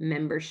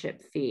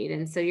membership fee.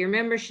 And so your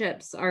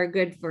memberships are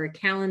good for a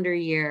calendar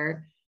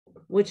year,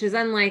 which is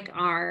unlike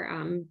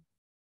our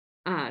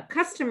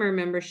customer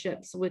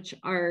memberships, which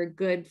are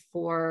good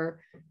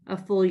for a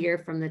full year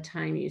from the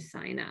time you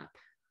sign up.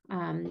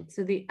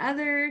 So the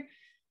other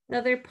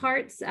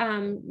parts,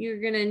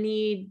 you're going to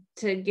need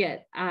to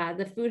get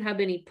the Food Hub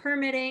any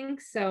permitting.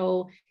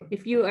 So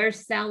if you are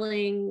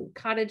selling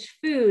cottage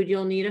food,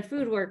 you'll need a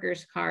food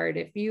workers card.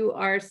 If you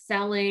are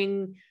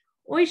selling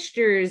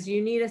oysters,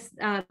 you need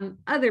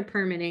other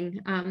permitting.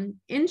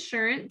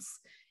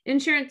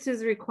 Insurance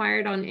is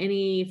required on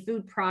any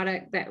food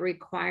product that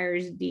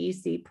requires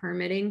DEC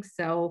permitting.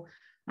 So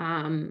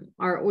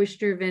our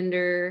oyster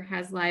vendor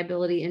has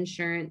liability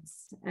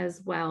insurance as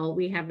well.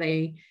 We have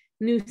a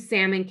new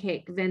salmon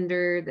cake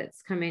vendor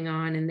that's coming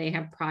on, and they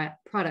have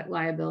product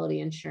liability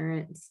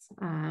insurance.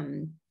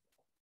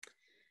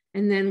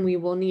 And then we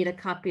will need a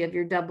copy of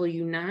your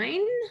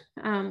W-9.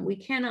 We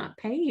cannot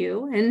pay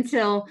you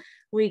until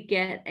we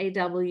get a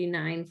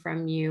W-9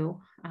 from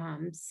you.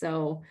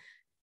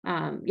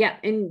 Yeah,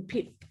 and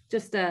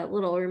just a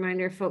little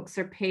reminder, folks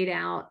are paid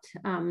out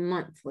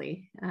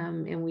monthly,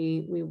 and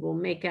we will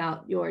make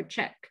out your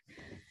check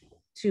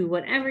to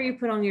whatever you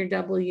put on your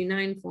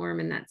W-9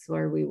 form, and that's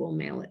where we will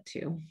mail it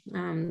to.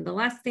 The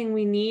last thing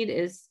we need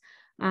is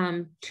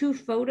 2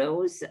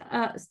 photos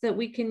that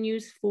we can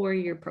use for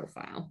your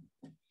profile.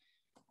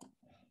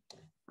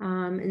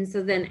 And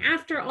so then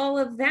after all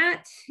of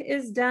that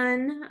is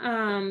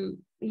done,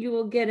 you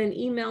will get an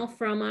email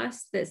from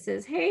us that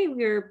says, hey,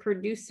 your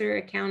producer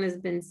account has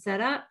been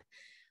set up.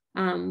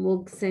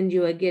 We'll send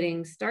you a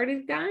getting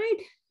started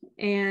guide,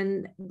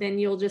 and then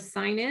you'll just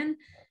sign in,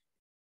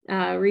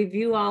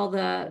 review all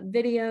the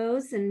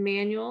videos and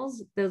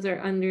manuals. Those are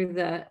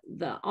under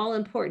the all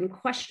important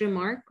question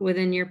mark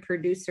within your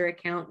producer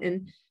account.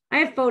 And I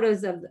have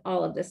photos of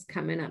all of this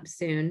coming up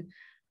soon.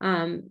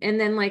 And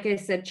then, like I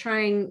said,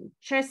 try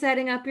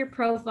setting up your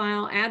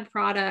profile, add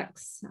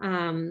products,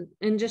 and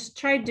just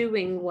try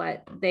doing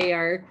what they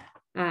are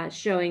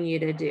showing you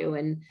to do.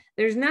 And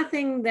there's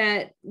nothing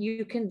that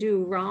you can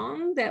do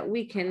wrong that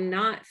we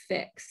cannot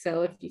fix.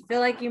 So if you feel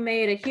like you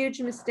made a huge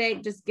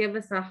mistake, just give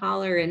us a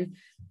holler, and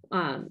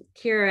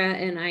Kira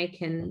and I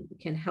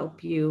can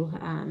help you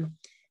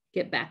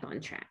get back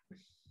on track.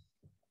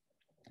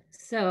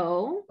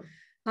 So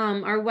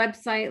our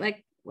website,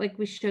 like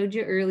we showed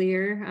you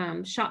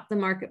earlier, Shop the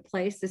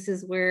Marketplace. This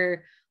is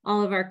where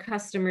all of our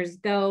customers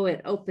go.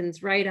 It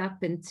opens right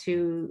up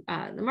into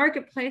the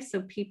marketplace,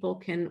 so people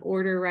can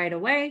order right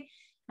away.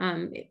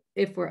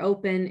 If we're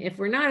open, if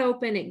we're not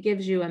open, it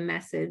gives you a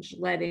message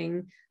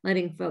letting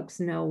folks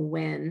know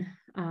when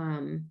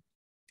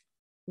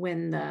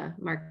the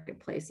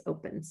marketplace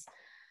opens.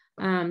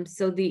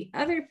 So the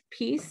other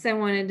piece, I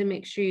wanted to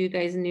make sure you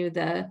guys knew,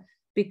 the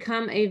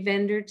become a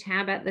vendor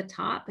tab at the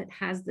top. It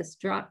has this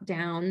drop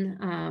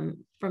down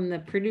from the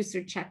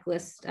producer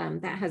checklist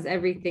that has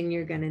everything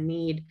you're going to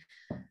need.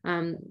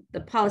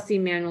 The policy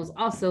manual is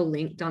also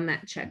linked on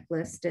that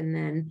checklist. And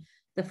then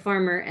the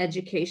farmer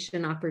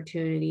education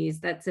opportunities,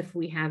 that's if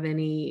we have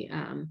any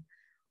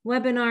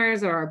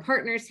webinars or our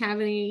partners have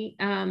any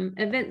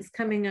events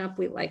coming up,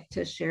 we like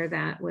to share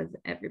that with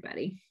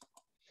everybody.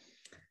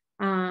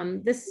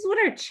 This is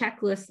what our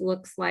checklist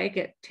looks like.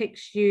 It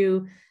takes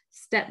you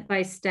step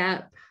by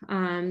step.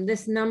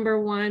 This number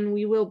one,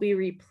 we will be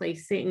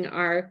replacing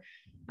our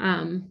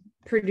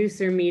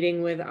producer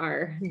meeting with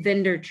our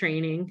vendor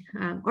training,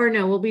 or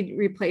no, we'll be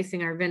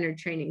replacing our vendor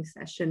training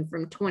session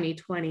from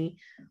 2020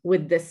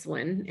 with this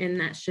one, and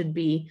that should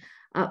be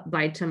up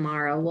by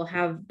tomorrow. We'll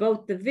have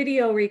both the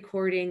video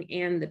recording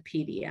and the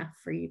PDF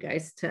for you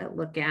guys to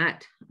look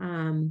at.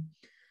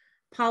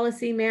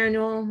 Policy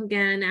manual,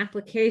 again,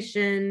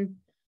 application,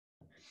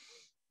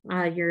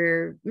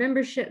 your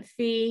membership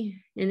fee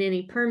and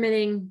any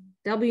permitting,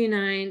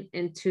 W-9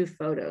 and 2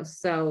 photos.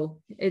 So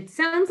it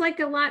sounds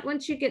like a lot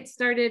once you get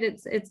started.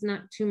 It's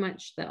not too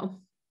much though,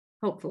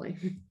 hopefully.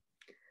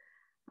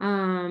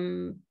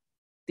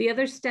 The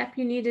other step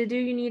you need to do,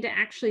 you need to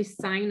actually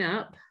sign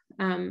up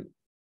on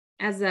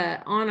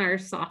our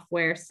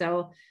software.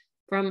 So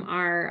from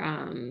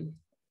our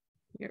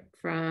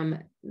from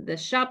the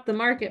shop, the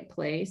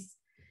marketplace,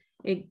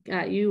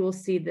 you will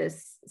see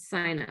this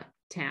sign up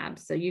tab.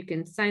 So you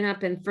can sign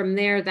up, and from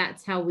there,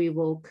 that's how we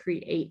will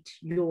create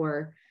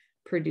your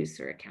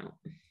producer account.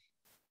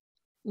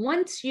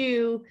 Once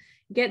you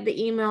get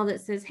the email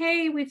that says,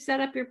 hey, we've set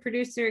up your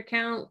producer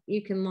account,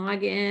 you can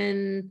log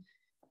in,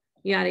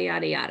 yada,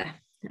 yada, yada.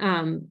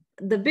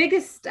 The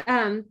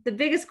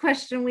biggest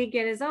question we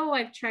get is, oh,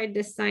 I've tried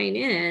to sign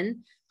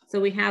in. So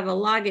we have a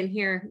login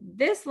here.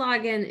 This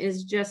login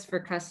is just for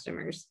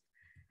customers.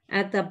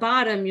 At the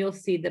bottom, you'll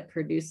see the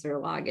producer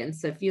login.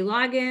 So if you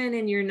log in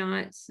and you're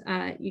not,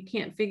 you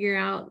can't figure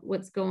out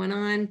what's going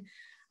on,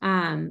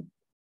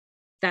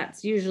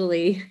 that's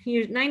usually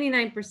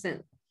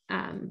 99%,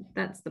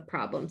 that's the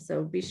problem.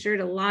 So be sure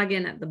to log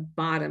in at the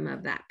bottom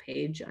of that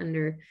page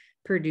under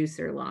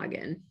producer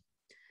login.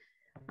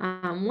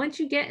 Once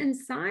you get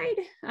inside,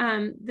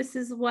 this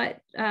is what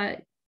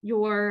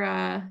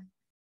your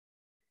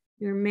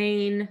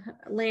main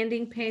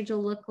landing page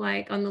will look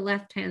like. On the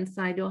left-hand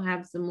side, you'll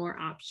have some more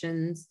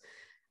options,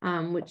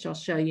 which I'll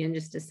show you in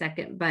just a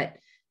second. But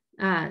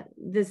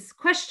this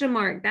question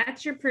mark,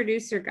 that's your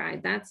producer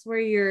guide. That's where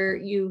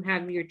you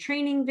have your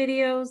training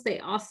videos. They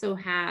also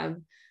have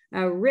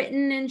a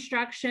written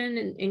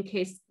instruction in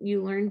case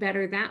you learn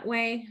better that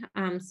way.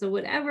 So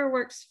whatever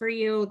works for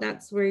you,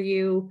 that's where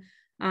you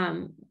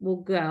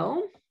will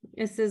go.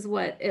 This is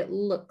what it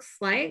looks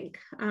like.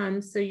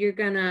 So you're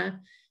gonna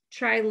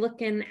try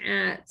looking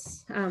at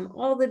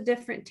all the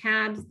different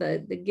tabs, the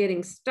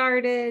getting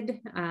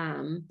started,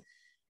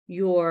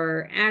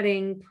 you're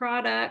adding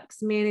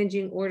products,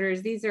 managing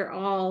orders. These are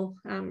all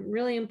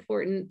really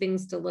important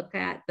things to look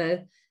at.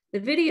 The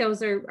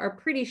videos are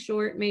pretty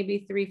short,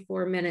 maybe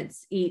 3-4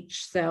 minutes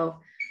each. So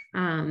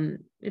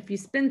if you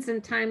spend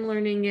some time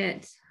learning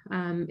it,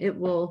 it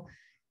will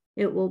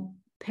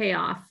pay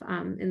off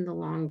in the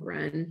long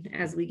run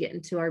as we get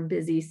into our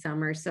busy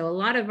summer. So a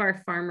lot of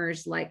our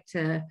farmers like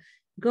to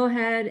go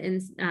ahead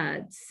and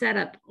set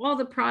up all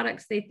the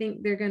products they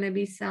think they're going to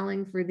be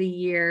selling for the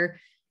year.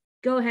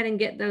 Go ahead and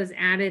get those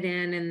added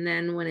in, and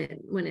then when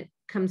it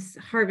comes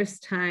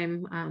harvest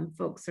time,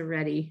 folks are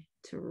ready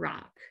to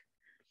rock.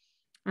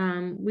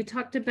 We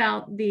talked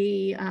about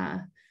the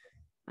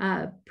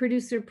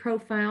producer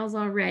profiles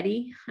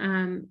already.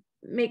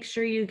 Make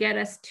sure you get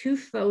us 2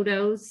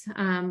 photos.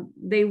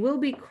 They will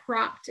be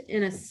cropped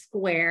in a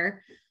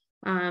square.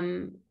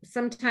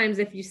 Sometimes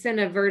if you send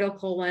a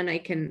vertical one,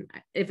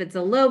 if it's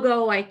a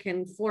logo, I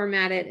can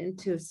format it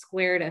into a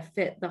square to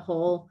fit the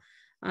whole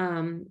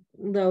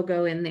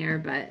logo in there.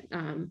 But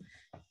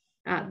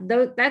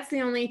that's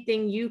the only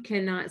thing you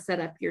cannot set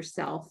up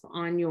yourself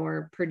on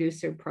your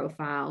producer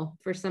profile.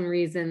 For some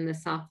reason, the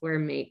software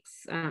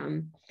makes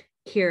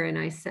Kira and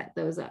I set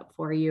those up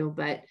for you,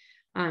 but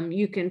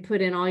you can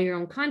put in all your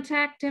own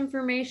contact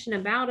information,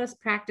 about us,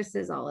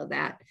 practices, all of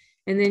that.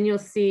 And then you'll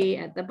see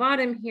at the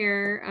bottom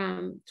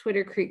here,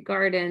 Twitter Creek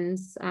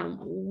Gardens,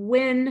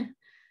 when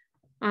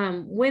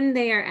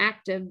they are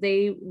active,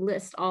 they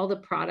list all the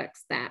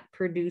products that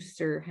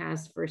producer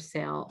has for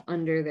sale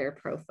under their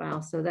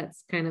profile. So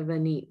that's kind of a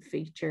neat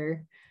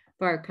feature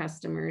for our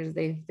customers.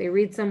 They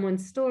read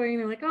someone's story and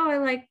they're like, oh, I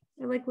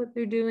like what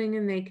they're doing,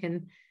 and they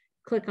can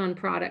click on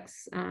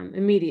products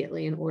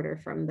immediately and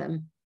order from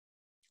them.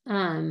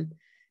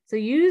 So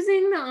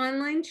using the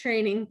online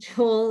training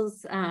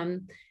tools,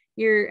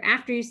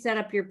 after you set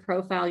up your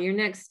profile, your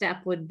next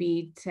step would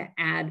be to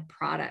add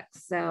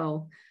products.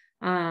 So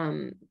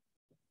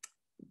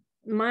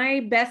my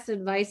best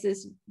advice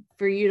is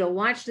for you to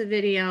watch the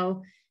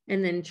video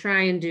and then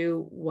try and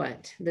do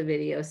what the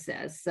video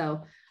says.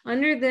 So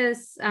under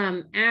this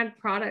add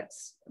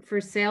products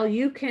for sale,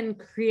 you can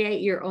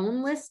create your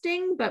own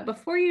listing. But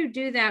before you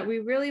do that, we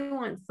really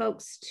want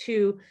folks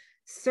to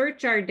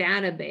search our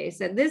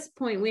database. At this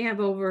point, we have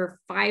over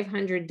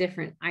 500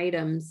 different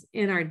items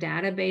in our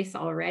database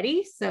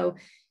already. So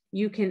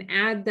you can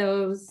add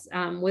those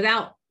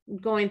without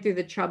going through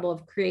the trouble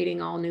of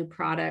creating all new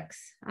products.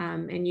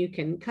 And you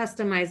can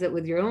customize it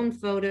with your own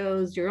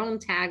photos, your own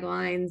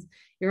taglines,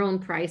 your own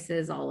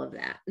prices, all of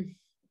that.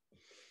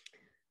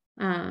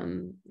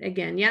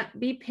 Again, yeah,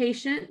 be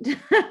patient.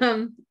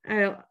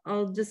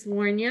 I'll just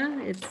warn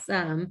you, it's,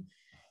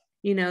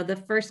 you know, the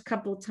first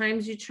couple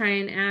times you try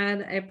and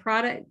add a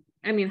product,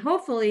 I mean,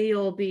 hopefully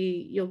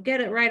you'll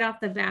get it right off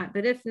the bat,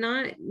 but if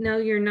not, no,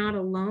 you're not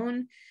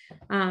alone.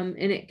 And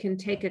it can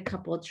take a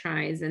couple of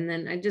tries. And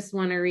then I just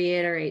want to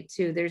reiterate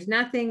too, there's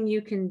nothing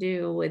you can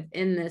do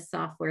within this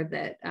software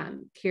that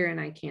Kira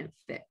and I can't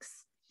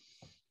fix.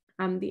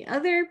 The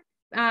other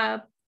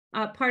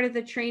part of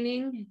the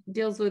training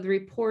deals with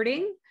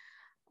reporting.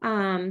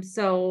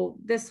 So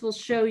this will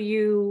show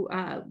you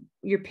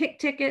your pick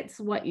tickets,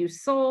 what you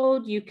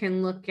sold. You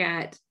can look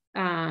at,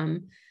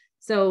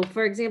 so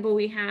for example,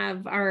 we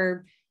have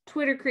our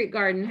Twitter Creek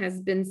Garden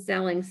has been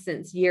selling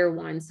since year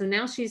 1. So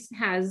now she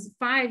has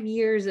 5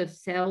 years of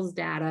sales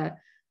data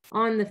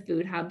on the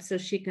Food Hub. So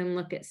she can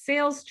look at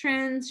sales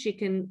trends. She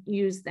can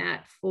use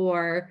that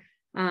for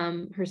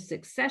her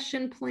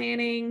succession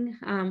planning,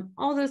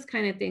 all those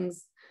kind of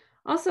things.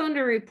 Also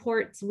under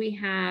reports, we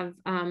have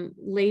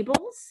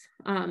labels.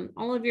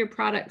 All of your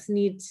products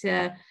need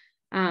to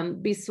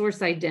be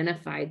source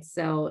identified.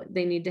 So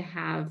they need to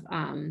have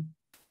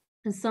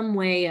some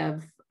way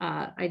of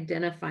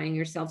identifying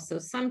yourself. So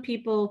some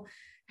people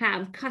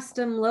have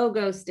custom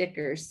logo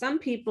stickers. Some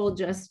people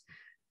just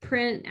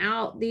print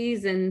out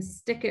these and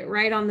stick it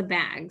right on the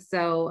bag.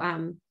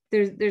 So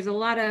there's a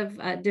lot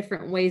of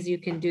different ways you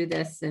can do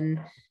this, and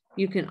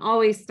you can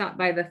always stop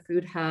by the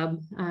Food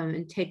Hub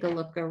and take a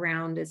look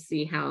around to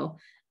see how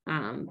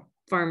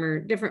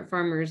different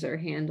farmers are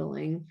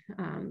handling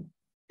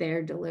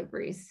their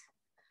deliveries.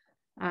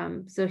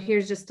 So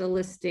here's just a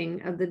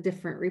listing of the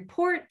different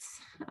reports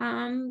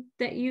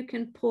that you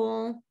can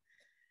pull.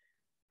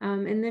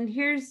 And then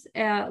here's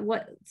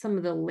what some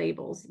of the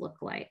labels look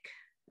like.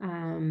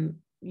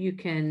 You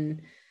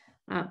can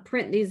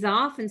print these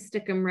off and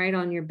stick them right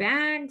on your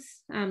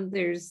bags.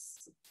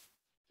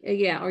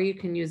 Or you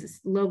can use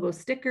a logo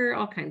sticker,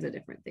 all kinds of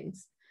different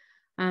things.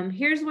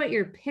 Here's what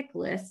your pick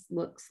list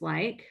looks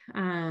like.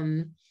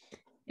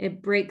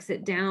 It breaks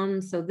it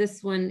down. So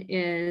this one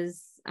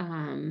is,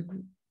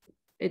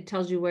 it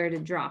tells you where to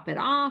drop it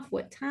off,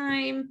 what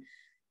time,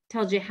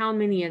 tells you how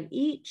many of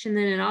each, and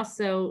then it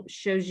also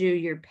shows you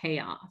your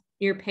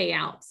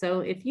payout.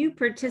 So if you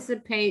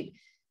participate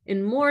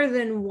in more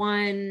than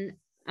one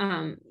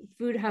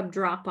Food Hub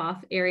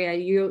drop-off area,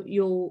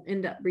 you'll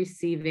end up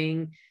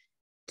receiving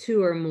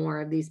 2 or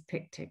more of these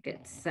pick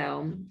tickets.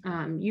 So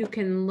you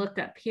can look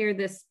up here,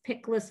 this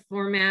pick list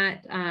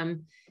format.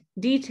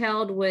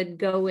 Detailed would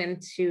go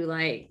into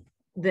like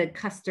the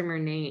customer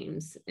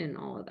names and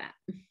all of that.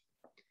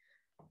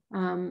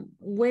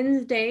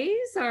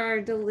 Wednesdays are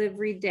our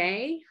delivery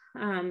day.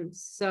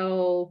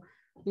 So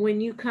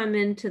when you come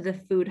into the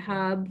Food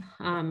Hub,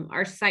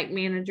 our site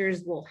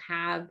managers will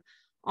have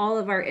all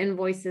of our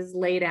invoices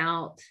laid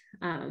out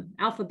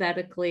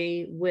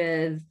alphabetically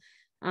with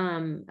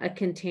a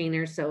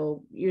container.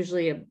 So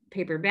usually a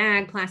paper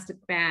bag,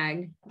 plastic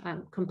bag,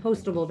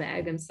 compostable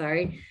bag, I'm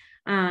sorry,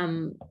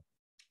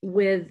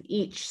 with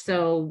each.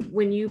 So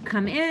when you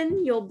come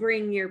in, you'll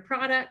bring your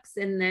products,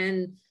 and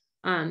then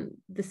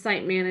the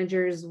site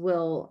managers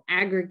will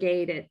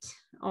aggregate it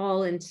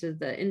all into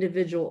the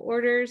individual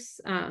orders.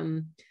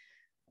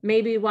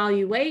 Maybe while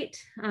you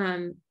wait,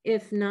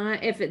 if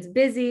not, if it's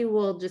busy,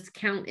 we'll just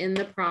count in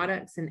the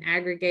products and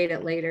aggregate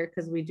it later,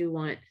 because we do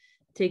want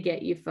to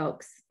get you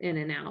folks in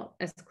and out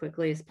as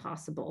quickly as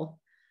possible.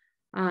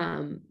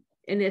 And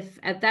if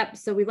at that,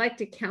 so we like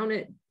to count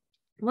it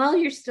while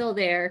you're still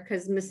there,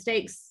 because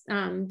mistakes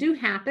do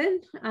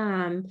happen.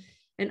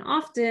 And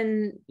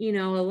often, you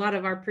know, a lot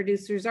of our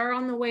producers are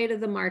on the way to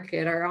the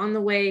market or on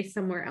the way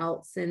somewhere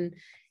else. And,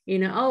 you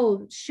know,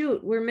 oh,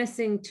 shoot, we're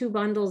missing 2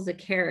 bundles of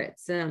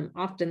carrots.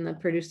 Often the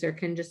producer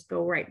can just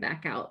go right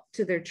back out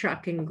to their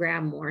truck and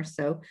grab more.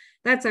 So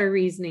that's our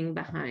reasoning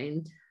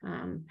behind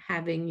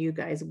having you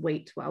guys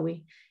wait while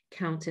we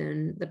count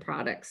in the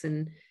products.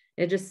 And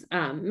it just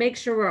makes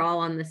sure we're all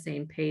on the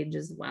same page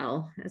as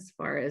well, as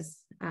far as,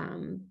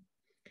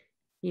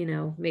 you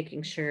know,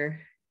 making sure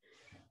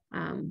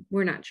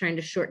we're not trying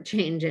to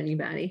shortchange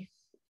anybody.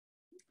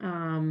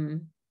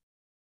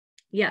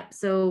 Yeah,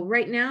 so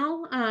right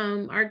now,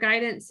 our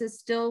guidance is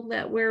still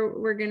that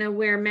we're gonna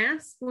wear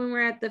masks when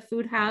we're at the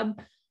Food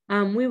Hub.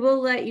 We will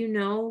let you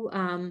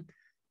know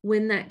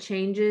when that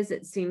changes.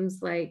 It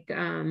seems like,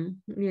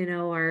 you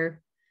know, our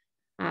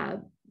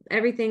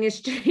everything is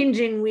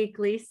changing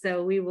weekly.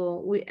 So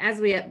as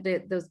we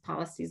update those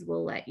policies,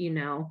 we'll let you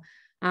know.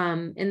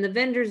 And the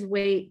vendors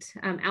wait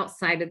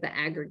outside of the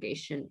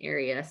aggregation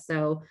area.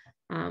 So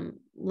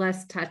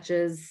less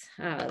touches,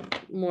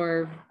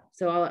 more,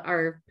 so all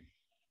our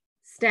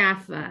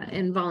staff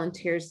and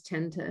volunteers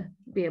tend to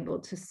be able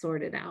to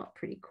sort it out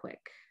pretty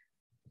quick.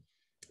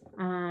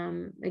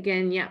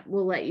 Again, yeah,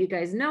 we'll let you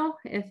guys know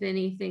if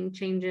anything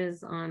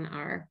changes on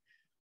our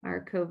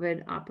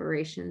COVID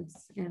operations,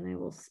 and I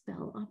will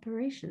spell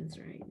operations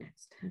right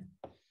next time.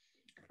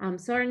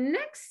 So our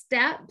next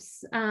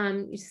steps,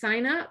 you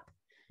sign up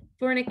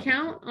for an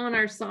account on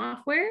our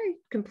software,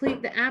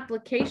 complete the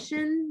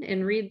application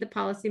and read the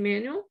policy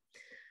manual,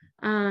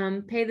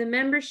 pay the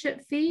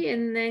membership fee,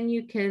 and then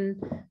you can,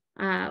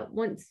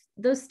 once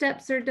those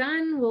steps are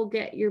done, we'll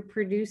get your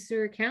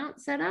producer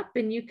account set up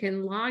and you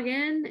can log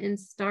in and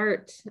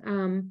start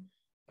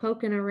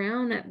poking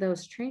around at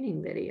those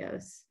training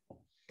videos.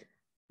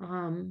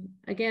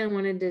 Again,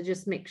 wanted to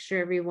just make sure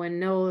everyone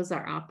knows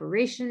our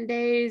operation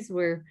days.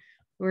 We're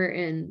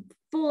in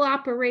full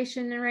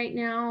operation right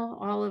now.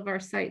 All of our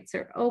sites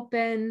are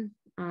open.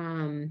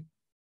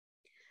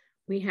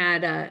 We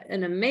had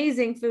an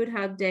amazing food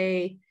hub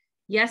day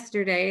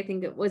yesterday. I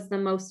think it was the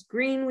most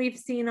green we've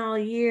seen all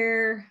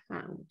year.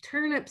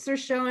 Turnips are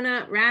showing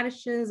up,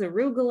 radishes,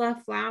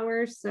 arugula,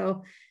 flowers.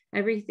 So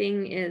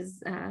everything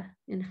is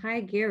in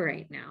high gear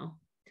right now.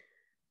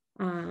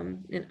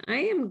 And I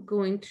am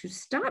going to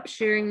stop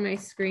sharing my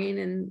screen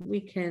and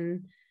we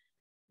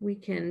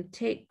can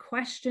take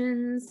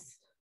questions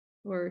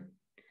or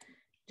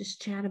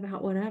just chat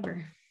about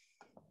whatever.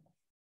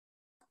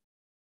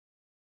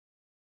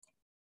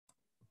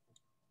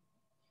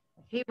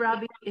 Hey,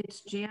 Robbie,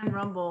 it's Jan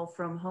Rumble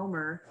from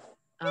Homer.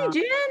 Hey,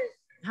 Jan.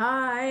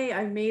 Hi,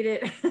 I made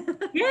it.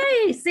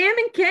 Yay,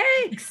 salmon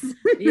cakes.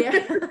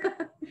 Yeah.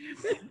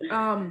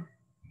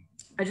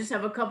 I just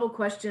have a couple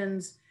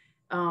questions.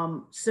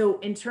 So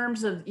in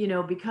terms of,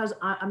 because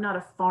I'm not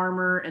a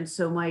farmer, and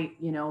so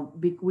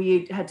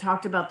we had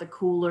talked about the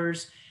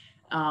coolers.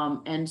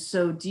 And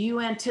so do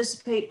you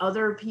anticipate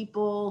other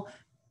people,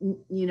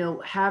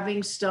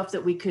 having stuff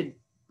that we could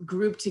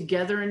group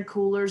together in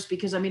coolers?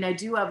 Because I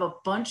do have a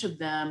bunch of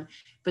them,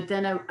 but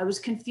then I was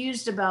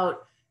confused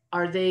about,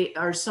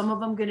 are some of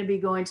them going to be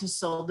going to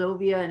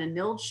Soldovia and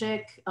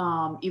Anilchik?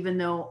 Even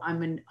though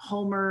I'm in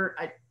Homer,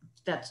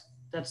 that's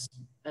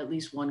at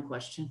least one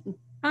question.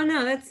 Oh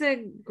no, that's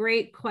a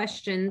great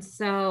question.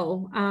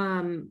 So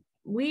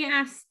we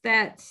ask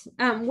that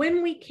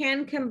when we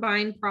can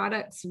combine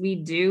products, we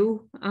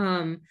do.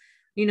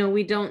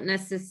 We don't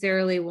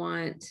necessarily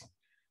want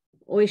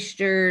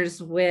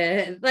oysters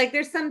with, like,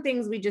 there's some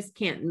things we just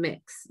can't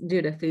mix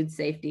due to food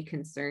safety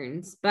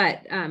concerns.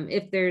 But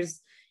if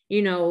there's,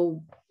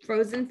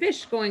 frozen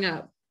fish going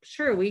up,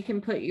 sure, we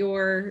can put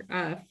your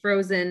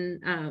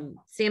frozen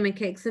salmon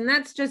cakes. And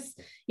that's just,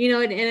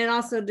 and it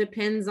also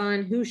depends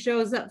on who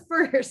shows up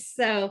first.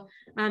 So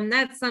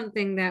that's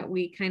something that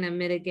we kind of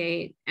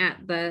mitigate at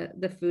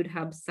the Food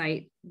Hub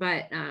site.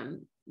 But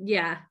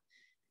yeah,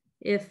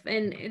 if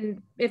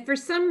for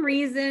some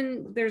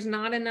reason there's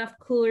not enough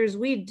coolers,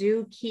 we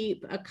do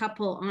keep a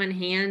couple on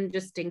hand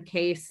just in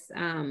case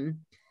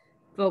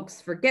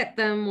folks forget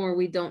them or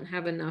we don't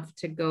have enough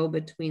to go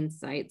between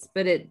sites.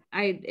 But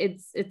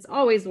it's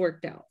always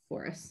worked out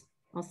for us.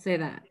 I'll say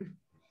that.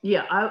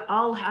 Yeah,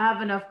 I'll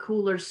have enough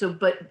coolers. So,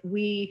 but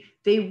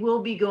they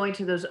will be going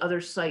to those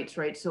other sites,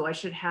 right? So I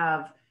should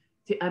have.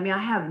 I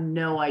have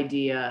no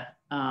idea.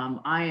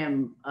 I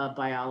am a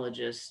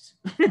biologist,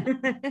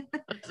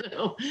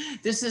 so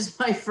this is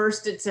my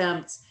first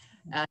attempt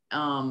at,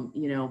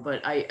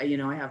 but I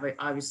have,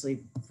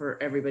 obviously for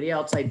everybody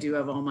else, I do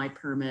have all my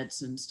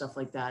permits and stuff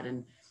like that.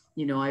 And,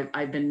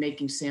 I've been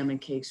making salmon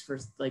cakes for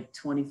like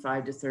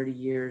 25 to 30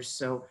 years.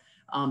 So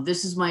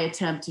this is my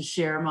attempt to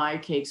share my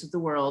cakes with the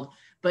world,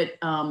 but,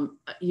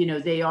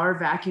 they are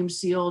vacuum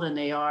sealed and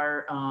they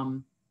are,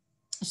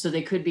 so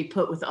they could be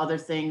put with other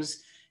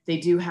things. They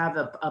do have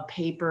a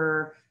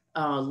paper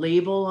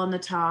label on the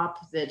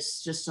top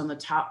that's just on the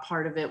top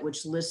part of it,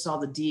 which lists all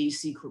the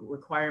DEC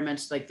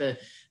requirements, like the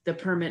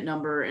permit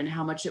number and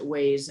how much it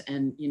weighs,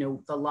 and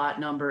the lot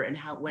number and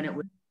when it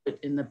was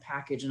put in the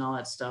package and all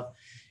that stuff,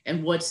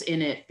 and what's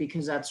in it,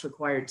 because that's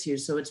required too.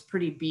 So it's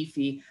pretty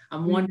beefy.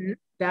 I'm wondering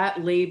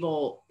that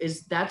label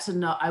that's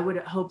enough. I would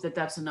hope that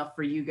that's enough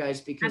for you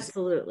guys, because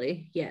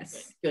absolutely,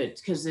 yes, good,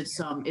 because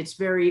it's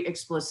very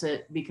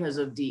explicit because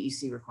of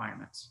DEC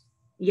requirements.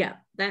 Yeah,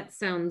 that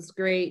sounds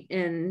great.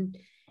 And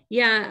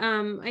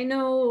yeah, I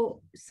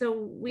know, so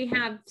we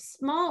have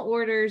small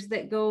orders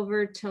that go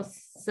over to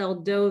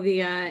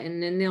Seldovia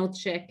and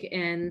Anilchik,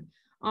 and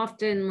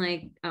often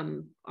like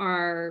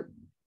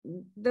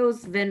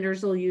those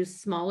vendors will use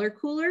smaller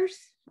coolers,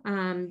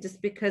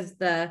 just because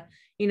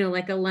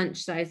like a lunch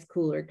size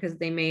cooler, because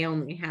they may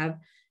only have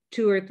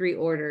 2 or 3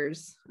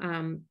 orders,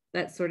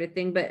 that sort of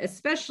thing. But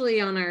especially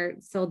on our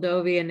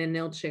Seldovia and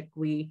Anilchik,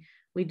 we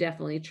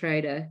definitely try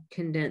to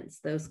condense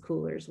those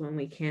coolers when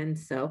we can.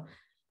 So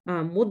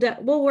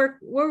we'll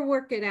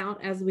work it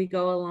out as we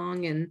go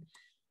along, and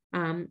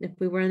if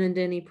we run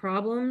into any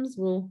problems,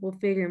 we'll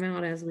figure them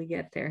out as we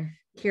get there.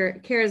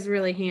 Kara's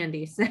really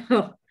handy,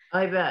 so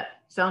I bet.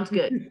 Sounds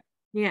good.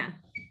 Yeah.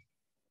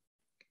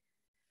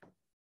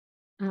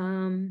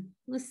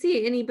 Let's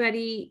see,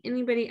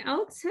 anybody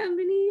else have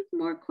any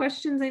more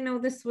questions? I know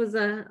this was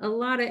a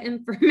lot of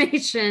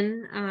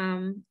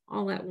information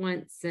all at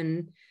once,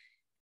 and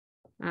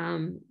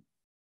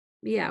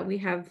yeah, we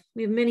have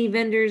many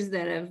vendors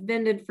that have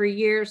vended for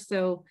years,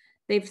 so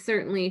they've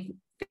certainly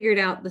figured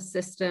out the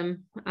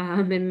system,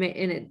 and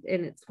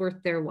it's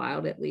worth their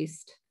while at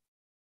least.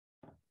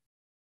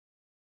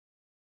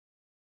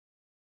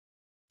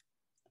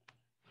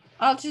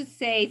 I'll just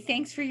say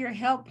thanks for your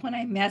help when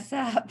I mess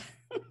up.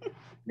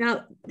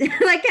 Now,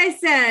 like I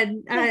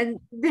said,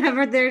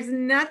 there's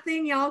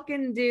nothing y'all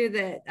can do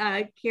that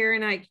Kira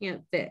and I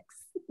can't fix.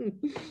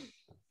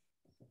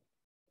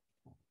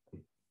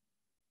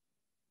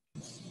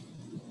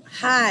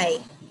 Hi.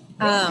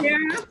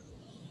 Sarah?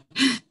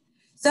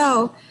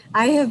 So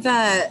I have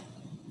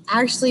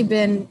I've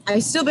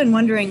still been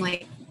wondering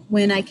like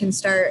when I can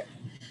start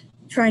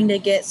trying to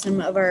get some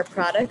of our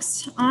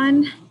products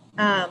on.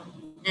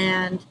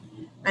 And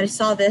I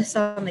saw this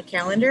on the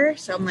calendar.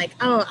 So I'm like,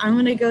 oh, I'm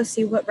going to go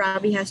see what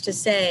Robbie has to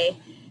say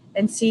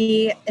and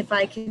see if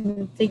I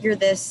can figure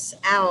this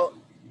out.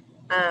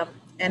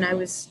 And I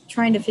was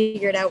trying to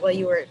figure it out while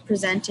you were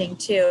presenting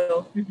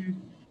too. Mm-hmm.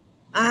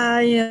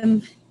 I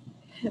am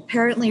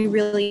apparently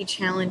really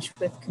challenged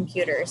with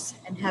computers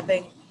and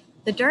having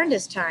the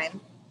darndest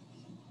time.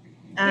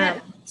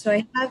 So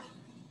I have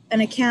an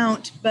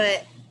account,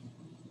 but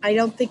I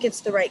don't think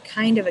it's the right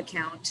kind of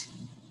account.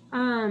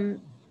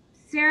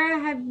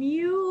 Sarah,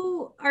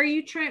 where are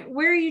you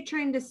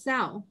trying to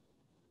sell?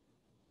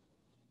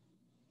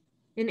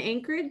 In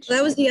Anchorage?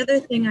 That was the other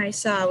thing I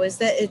saw, was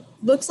that it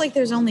looks like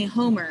there's only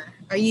Homer.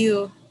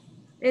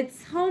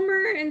 It's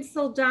Homer and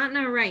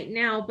Soldotna right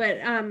now, but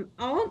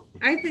I'll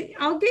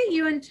get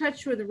you in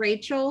touch with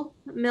Rachel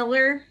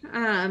Miller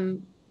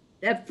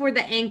for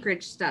the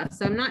Anchorage stuff.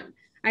 So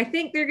I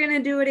think they're going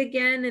to do it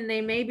again, and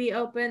they may be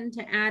open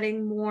to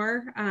adding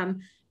more.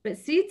 But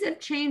seeds have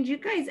changed. You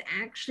guys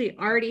actually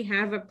already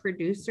have a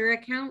producer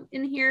account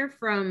in here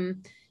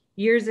from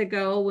years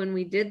ago when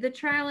we did the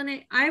trial,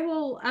 and I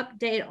will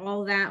update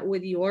all that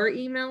with your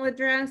email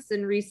address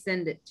and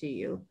resend it to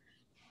you.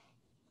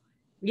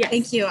 Yes.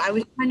 Thank you. I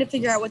was trying to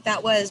figure out what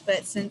that was,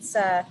 but since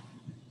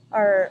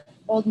our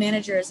old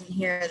manager isn't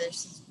here,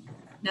 there's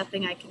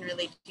nothing I can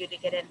really do to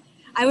get in.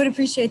 I would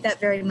appreciate that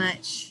very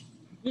much.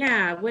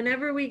 Yeah,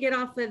 whenever we get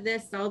off of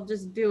this, I'll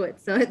just do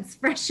it. So it's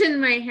fresh in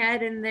my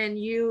head, and then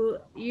you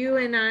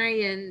and I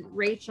and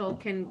Rachel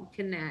can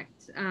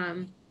connect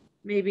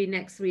maybe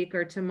next week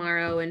or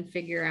tomorrow and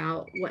figure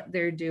out what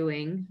they're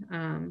doing,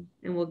 and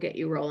we'll get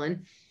you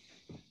rolling.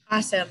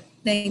 Awesome.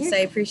 Thanks. Yeah. I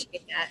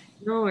appreciate that.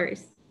 No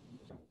worries.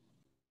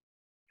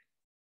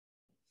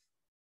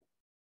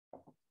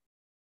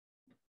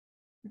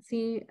 Let's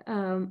see,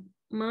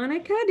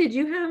 Monica, did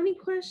you have any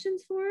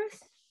questions for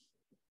us?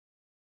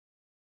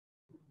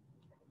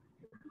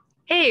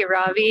 Hey,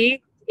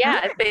 Robbie.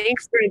 Yeah, Hi.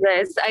 thanks for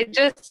this. I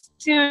just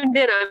tuned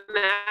in. I'm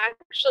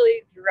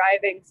actually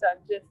driving, so I'm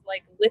just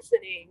like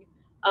listening.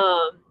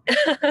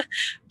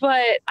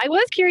 But I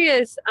was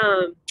curious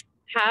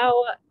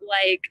how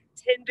like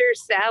tender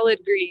salad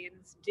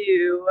greens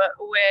do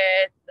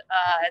with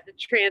the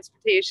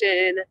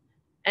transportation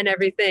and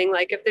everything.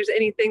 Like if there's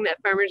anything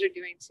that farmers are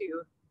doing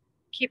to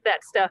keep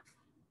that stuff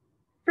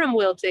from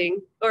wilting,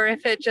 or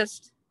if it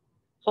just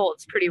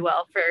holds pretty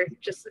well for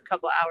just a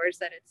couple hours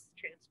that it's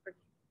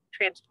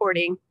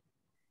transporting.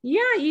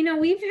 Yeah,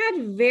 we've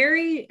had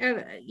very,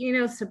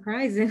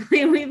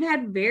 surprisingly, we've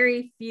had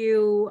very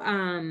few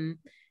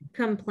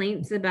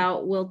complaints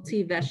about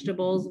wilty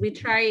vegetables. We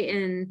try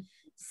and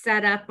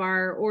set up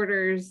our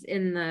orders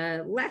in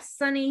the less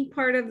sunny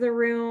part of the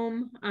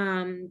room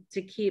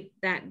to keep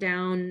that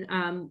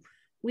down.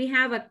 We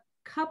have a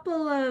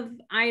couple of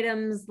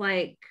items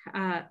like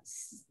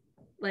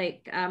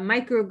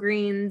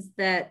microgreens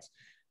that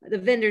the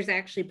vendors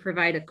actually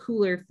provide a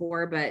cooler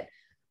for, but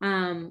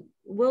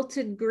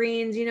wilted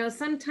greens,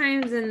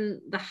 sometimes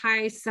in the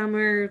high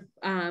summer,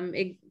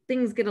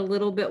 things get a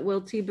little bit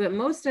wilty, but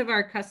most of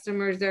our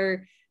customers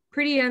are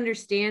pretty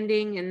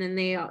understanding. And then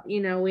they,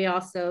 we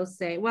also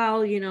say,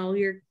 well,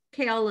 your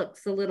kale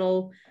looks a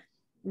little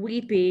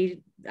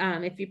weepy.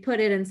 If you put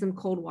it in some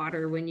cold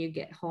water when you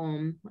get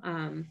home,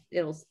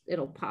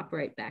 it'll pop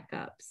right back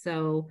up.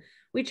 So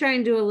we try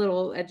and do a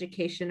little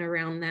education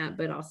around that,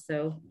 but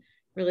also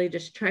really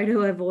just try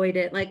to avoid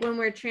it. Like when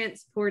we're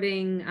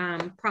transporting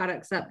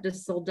products up to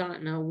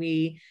Soldotna,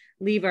 we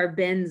leave our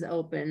bins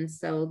open,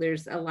 so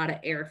there's a lot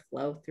of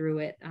airflow through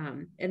it.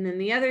 And then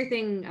the other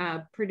thing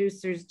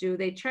producers do,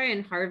 they try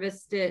and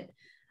harvest it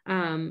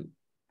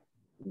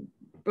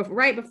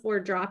right before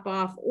drop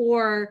off,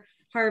 or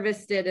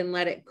harvest it and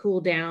let it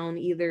cool down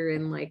either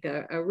in like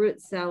a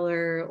root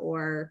cellar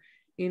or,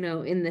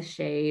 in the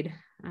shade,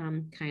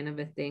 kind of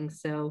a thing.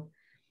 So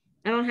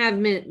I don't have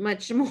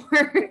much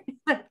more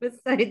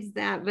besides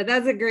that, but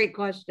that's a great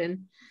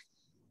question.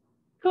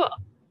 Cool.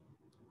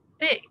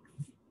 Thanks.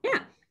 Yeah.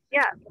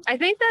 Yeah, I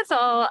think that's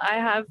all I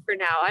have for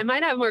now. I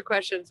might have more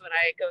questions when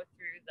I go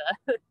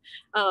through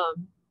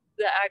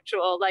the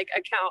actual like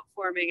account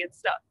forming and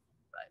stuff.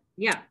 But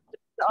yeah,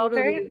 all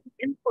very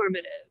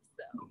informative.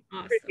 So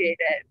awesome. Appreciate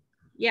it.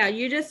 Yeah,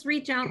 you just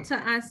reach out to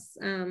us,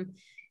 and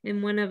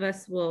one of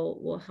us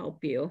will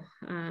help you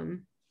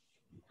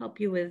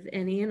with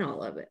any and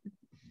all of it.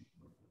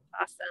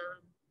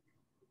 Awesome.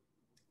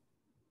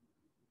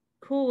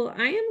 Cool.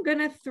 I am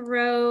gonna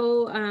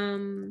throw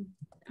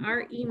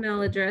our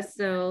email address,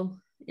 so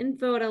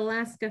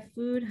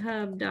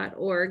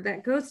info@alaskafoodhub.org.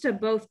 That goes to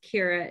both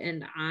Kira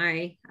and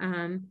I.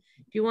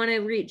 If you want to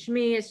reach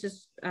me, it's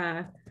just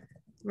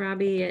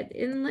Robbie at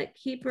Inlet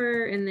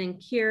Keeper, and then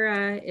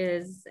Kira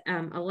is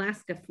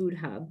Alaska Food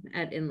Hub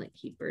at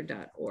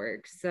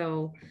inletkeeper.org.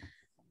 So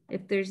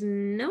if there's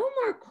no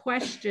more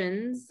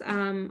questions,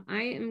 I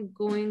am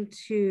going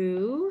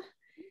to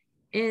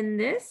end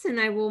this, and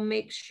I will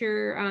make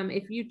sure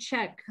if you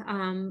check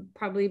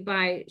probably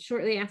by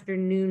shortly after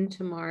noon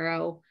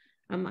tomorrow,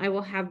 I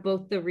will have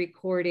both the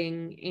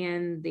recording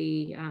and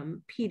the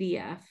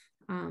PDF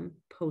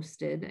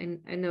posted.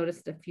 I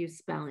noticed a few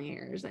spelling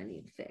errors I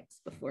need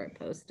fixed before I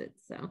post it.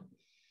 So,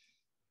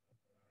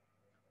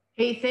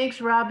 hey, thanks,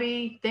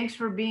 Robbie. Thanks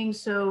for being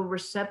so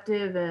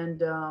receptive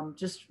and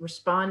just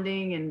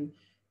responding and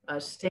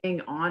staying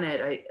on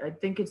it. I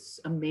think it's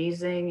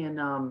amazing, and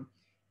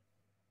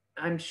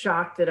I'm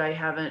shocked that I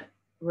haven't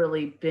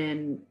really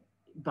been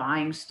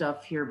buying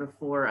stuff here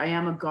before. I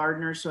am a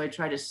gardener, so I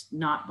try to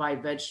not buy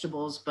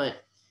vegetables,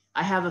 but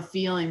I have a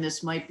feeling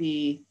this might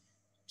be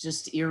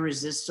just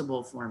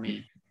irresistible for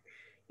me.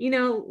 You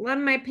know, a lot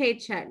of my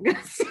paycheck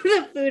goes to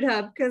the Food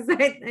Hub because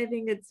I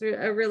think it's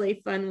a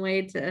really fun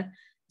way to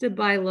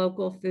buy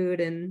local food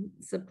and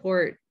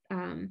support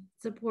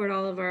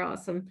all of our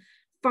awesome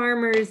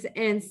farmers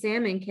and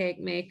salmon cake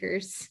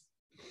makers.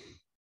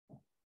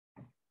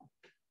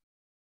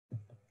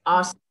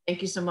 Awesome.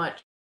 Thank you so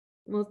much.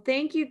 Well,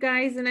 thank you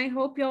guys, and I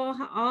hope you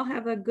all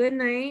have a good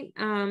night.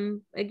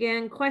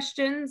 Again,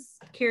 questions,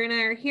 Kira and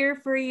I are here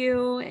for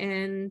you,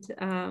 and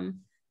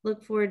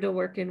look forward to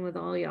working with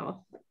all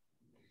y'all.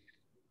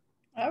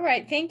 All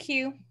right. Thank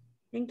you.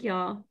 Thank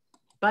y'all.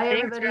 Bye,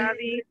 Thanks, everybody.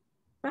 Robbie.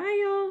 Bye,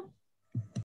 y'all.